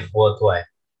makes life worthwhile?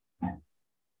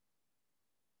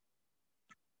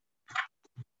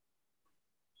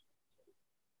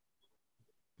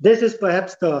 This is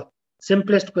perhaps the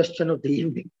simplest question of the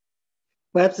evening.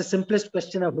 Perhaps the simplest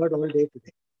question I've heard all day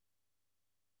today.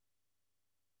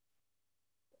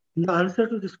 The answer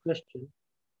to this question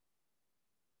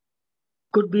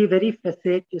could be very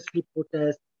facetiously put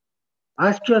as,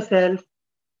 ask yourself,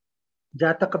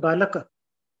 Jatak Balak,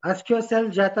 ask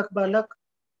yourself, Jatak Balak,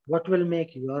 what will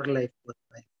make your life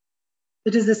worthwhile?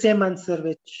 It is the same answer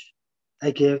which I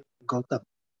gave Gautam.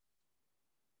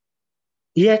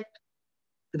 Yet,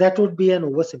 that would be an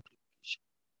oversimplification.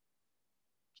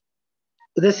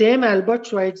 The same Albert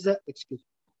Schweitzer, excuse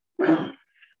me,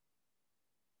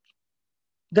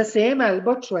 the same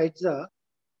Albert Schweitzer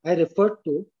I referred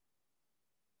to,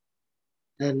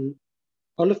 and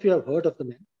all of you have heard of the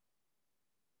man.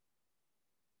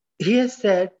 He has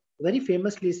said, very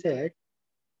famously said,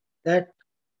 that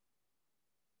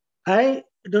I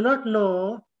do not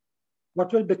know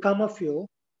what will become of you,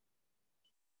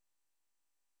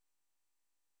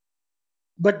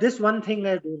 but this one thing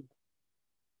I do know,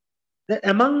 that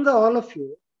among all of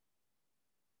you,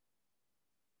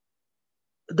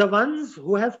 the ones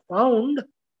who have found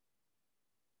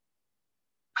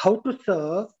how to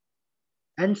serve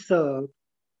and serve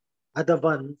are the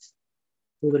ones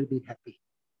who will be happy.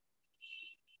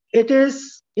 It is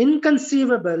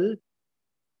inconceivable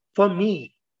for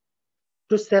me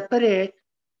to separate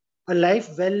a life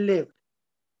well lived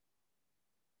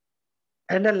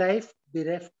and a life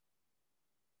bereft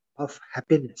of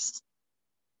happiness,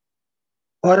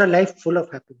 or a life full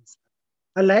of happiness.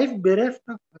 A life bereft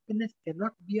of happiness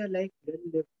cannot be a life well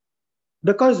lived.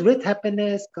 Because with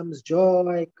happiness comes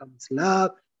joy, comes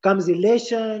love, comes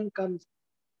elation, comes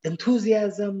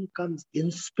enthusiasm, comes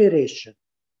inspiration.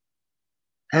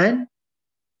 And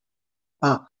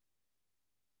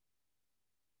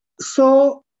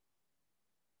so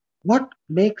what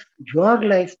makes your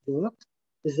life work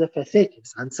is the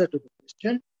facetious answer to the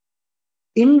question.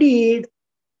 Indeed,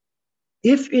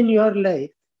 if in your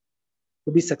life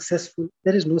to be successful,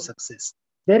 there is no success.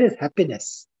 There is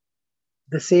happiness.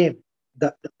 The same.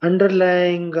 The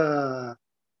underlying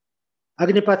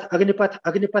Agnipath, Agnipath,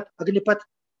 Agnipath, Agnipath,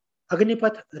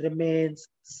 Agnipath remains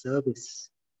service.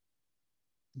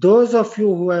 Those of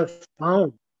you who have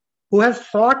found, who have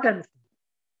sought and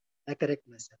I correct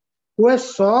myself, who have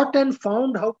sought and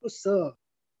found how to serve.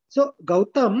 So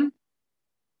Gautam,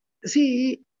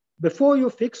 see, before you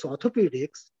fix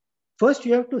orthopedics, first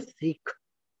you have to seek.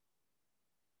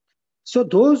 So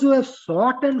those who have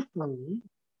sought and found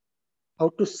how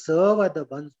to serve are the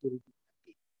ones who will be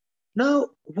happy. Now,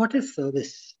 what is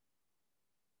service?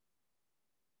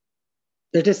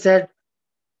 It is said,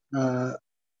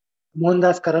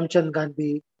 Mohandas Karamchand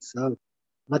Gandhi served,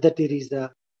 Mother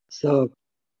Teresa served,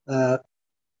 uh,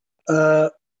 uh,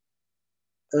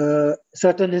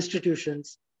 certain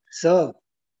institutions serve,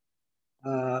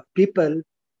 people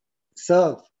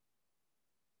serve.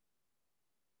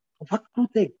 What do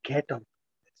they get out of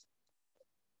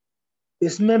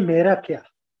this? Isme mera kya?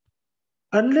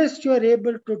 Unless you are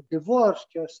able to divorce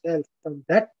yourself from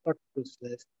that thought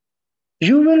process,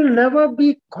 you will never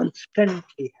be constantly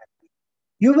happy.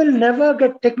 You will never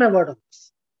get, take my word on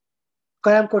this.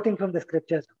 I am quoting from the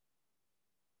scriptures.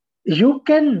 You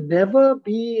can never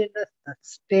be in a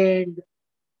sustained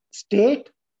state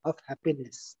of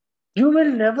happiness. You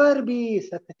will never be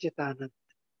Satchitanand.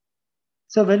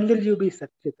 So when will you be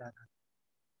Satchitanand?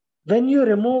 When you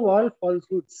remove all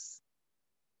falsehoods,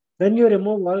 when you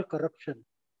remove all corruption,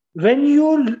 when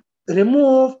you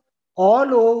remove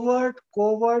all overt,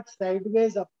 covert,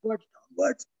 sideways, upwards,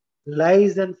 downwards,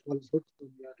 lies and falsehoods from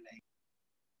your life,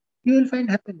 you will find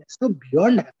happiness. So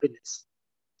beyond happiness,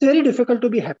 it's very difficult to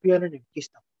be happy on an empty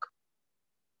stomach.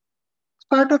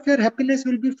 Part of your happiness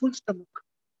will be full stomach.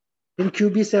 In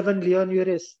QB7, Leon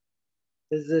Uris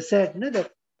is said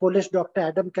that Polish doctor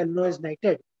Adam Kellner is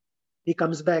knighted. He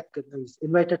comes back, he's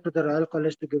invited to the Royal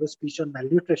College to give a speech on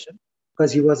malnutrition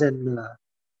because he was in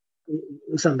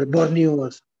somewhere, Borneo or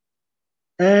something.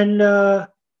 And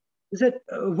he said,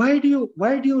 why do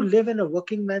you live in a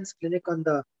working man's clinic on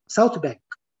the South Bank?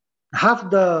 Half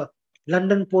the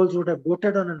London Poles would have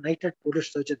voted on a knighted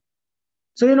Polish surgeon.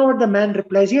 So you know what the man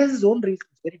replies? He has his own reasons,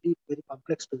 very deep, very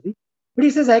complex story. But he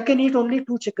says, I can eat only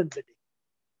 2 chickens a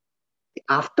day.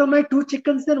 After my 2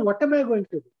 chickens, then what am I going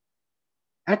to do?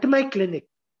 At my clinic,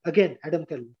 again, Adam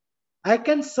Kellner, I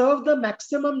can serve the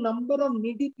maximum number of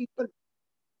needy people.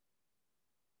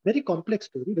 Very complex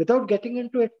story. Without getting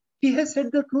into it, he has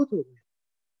said the truth over here.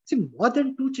 See, more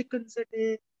than 2 chickens a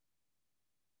day,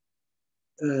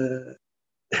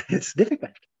 it's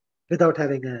difficult without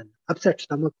having an upset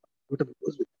stomach, whatever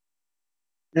goes with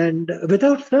it. And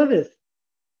without service,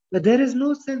 there is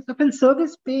no sense of, and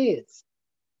service pays.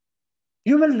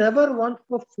 You will never want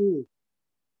for food.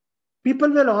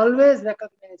 People will always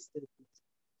recognize service.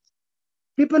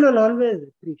 People will always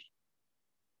appreciate.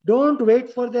 Don't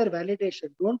wait for their validation.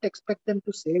 Don't expect them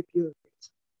to say it to your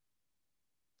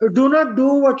face. Do not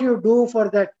do what you do for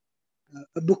that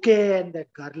bouquet and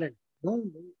that garland. No.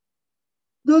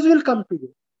 Those will come to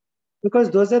you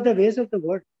because those are the ways of the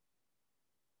world.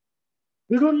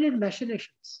 You don't need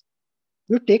machinations.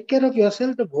 You take care of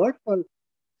yourself, the world will.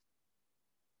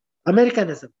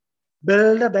 Americanism.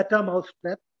 Build a better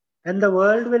mousetrap and the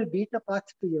world will beat a path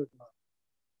to your door.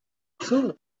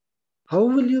 So, how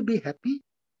will you be happy?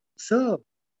 Serve.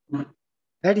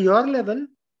 At your level,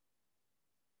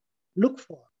 look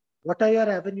for what are your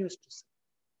avenues to serve.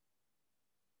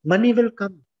 Money will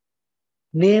come.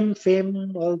 Name,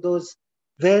 fame, all those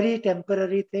very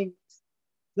temporary things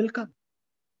will come.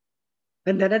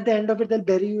 And then at the end of it, they'll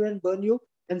bury you and burn you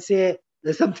and say,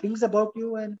 there's some things about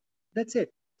you and that's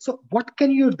it. So what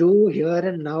can you do here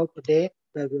and now today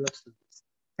by way of service?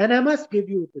 And I must give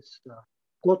you this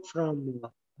quote from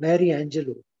Mary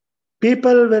Angelou.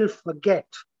 People will forget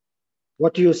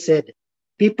what you said.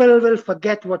 People will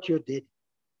forget what you did.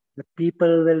 The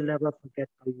people will never forget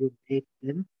how you make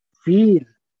them feel.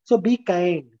 So be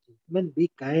kind, gentlemen,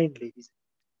 be kind, ladies.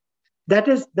 That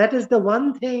is the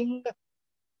one thing.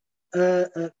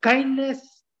 Kindness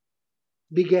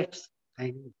begets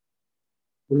kindness.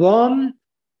 Warmth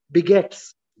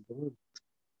begets warmth.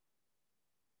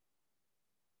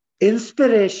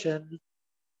 Inspiration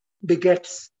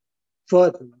begets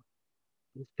further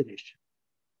inspiration.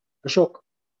 Ashok.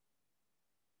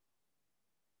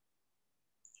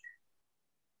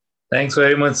 Thanks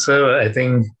very much, sir. I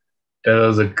think that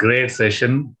was a great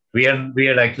session. We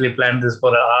had actually planned this for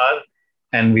an hour,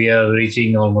 and we are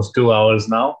reaching almost 2 hours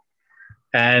now,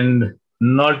 and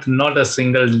not a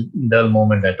single dull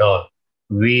moment at all.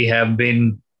 We have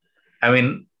been. I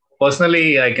mean,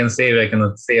 personally, I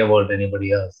cannot say about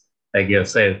anybody else. Like you have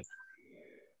said,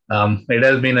 it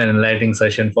has been an enlightening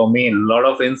session for me. A lot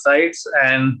of insights,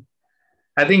 and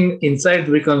I think insight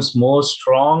becomes more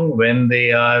strong when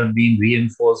they are being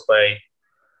reinforced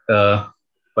uh,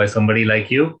 by somebody like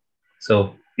you.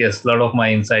 So yes, a lot of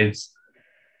my insights,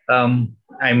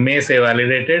 I may say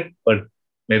validated, but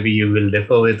maybe you will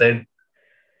differ with it.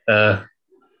 Uh,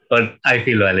 but I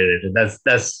feel validated.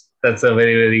 That's a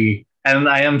very, and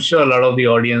I am sure a lot of the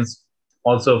audience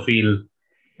also feel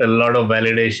a lot of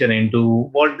validation into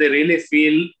what they really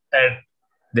feel at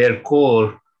their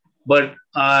core, but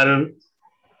are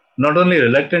not only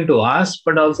reluctant to ask,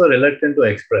 but also reluctant to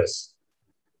express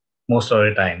most of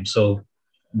the time. So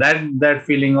that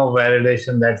feeling of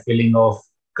validation, that feeling of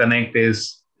connect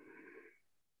is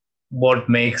what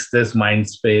makes this mind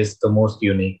space the most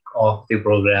unique of the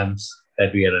programs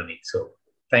that we are running. So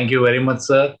thank you very much,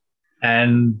 sir.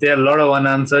 And there are a lot of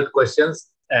unanswered questions,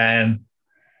 and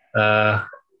uh,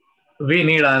 we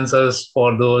need answers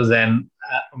for those, and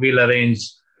we'll arrange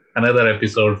another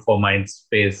episode for mind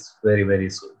space very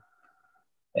soon.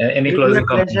 Any It'll be a closing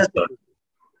pleasure comments, to sir? do.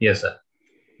 Yes, sir.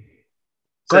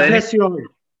 So God any bless you all.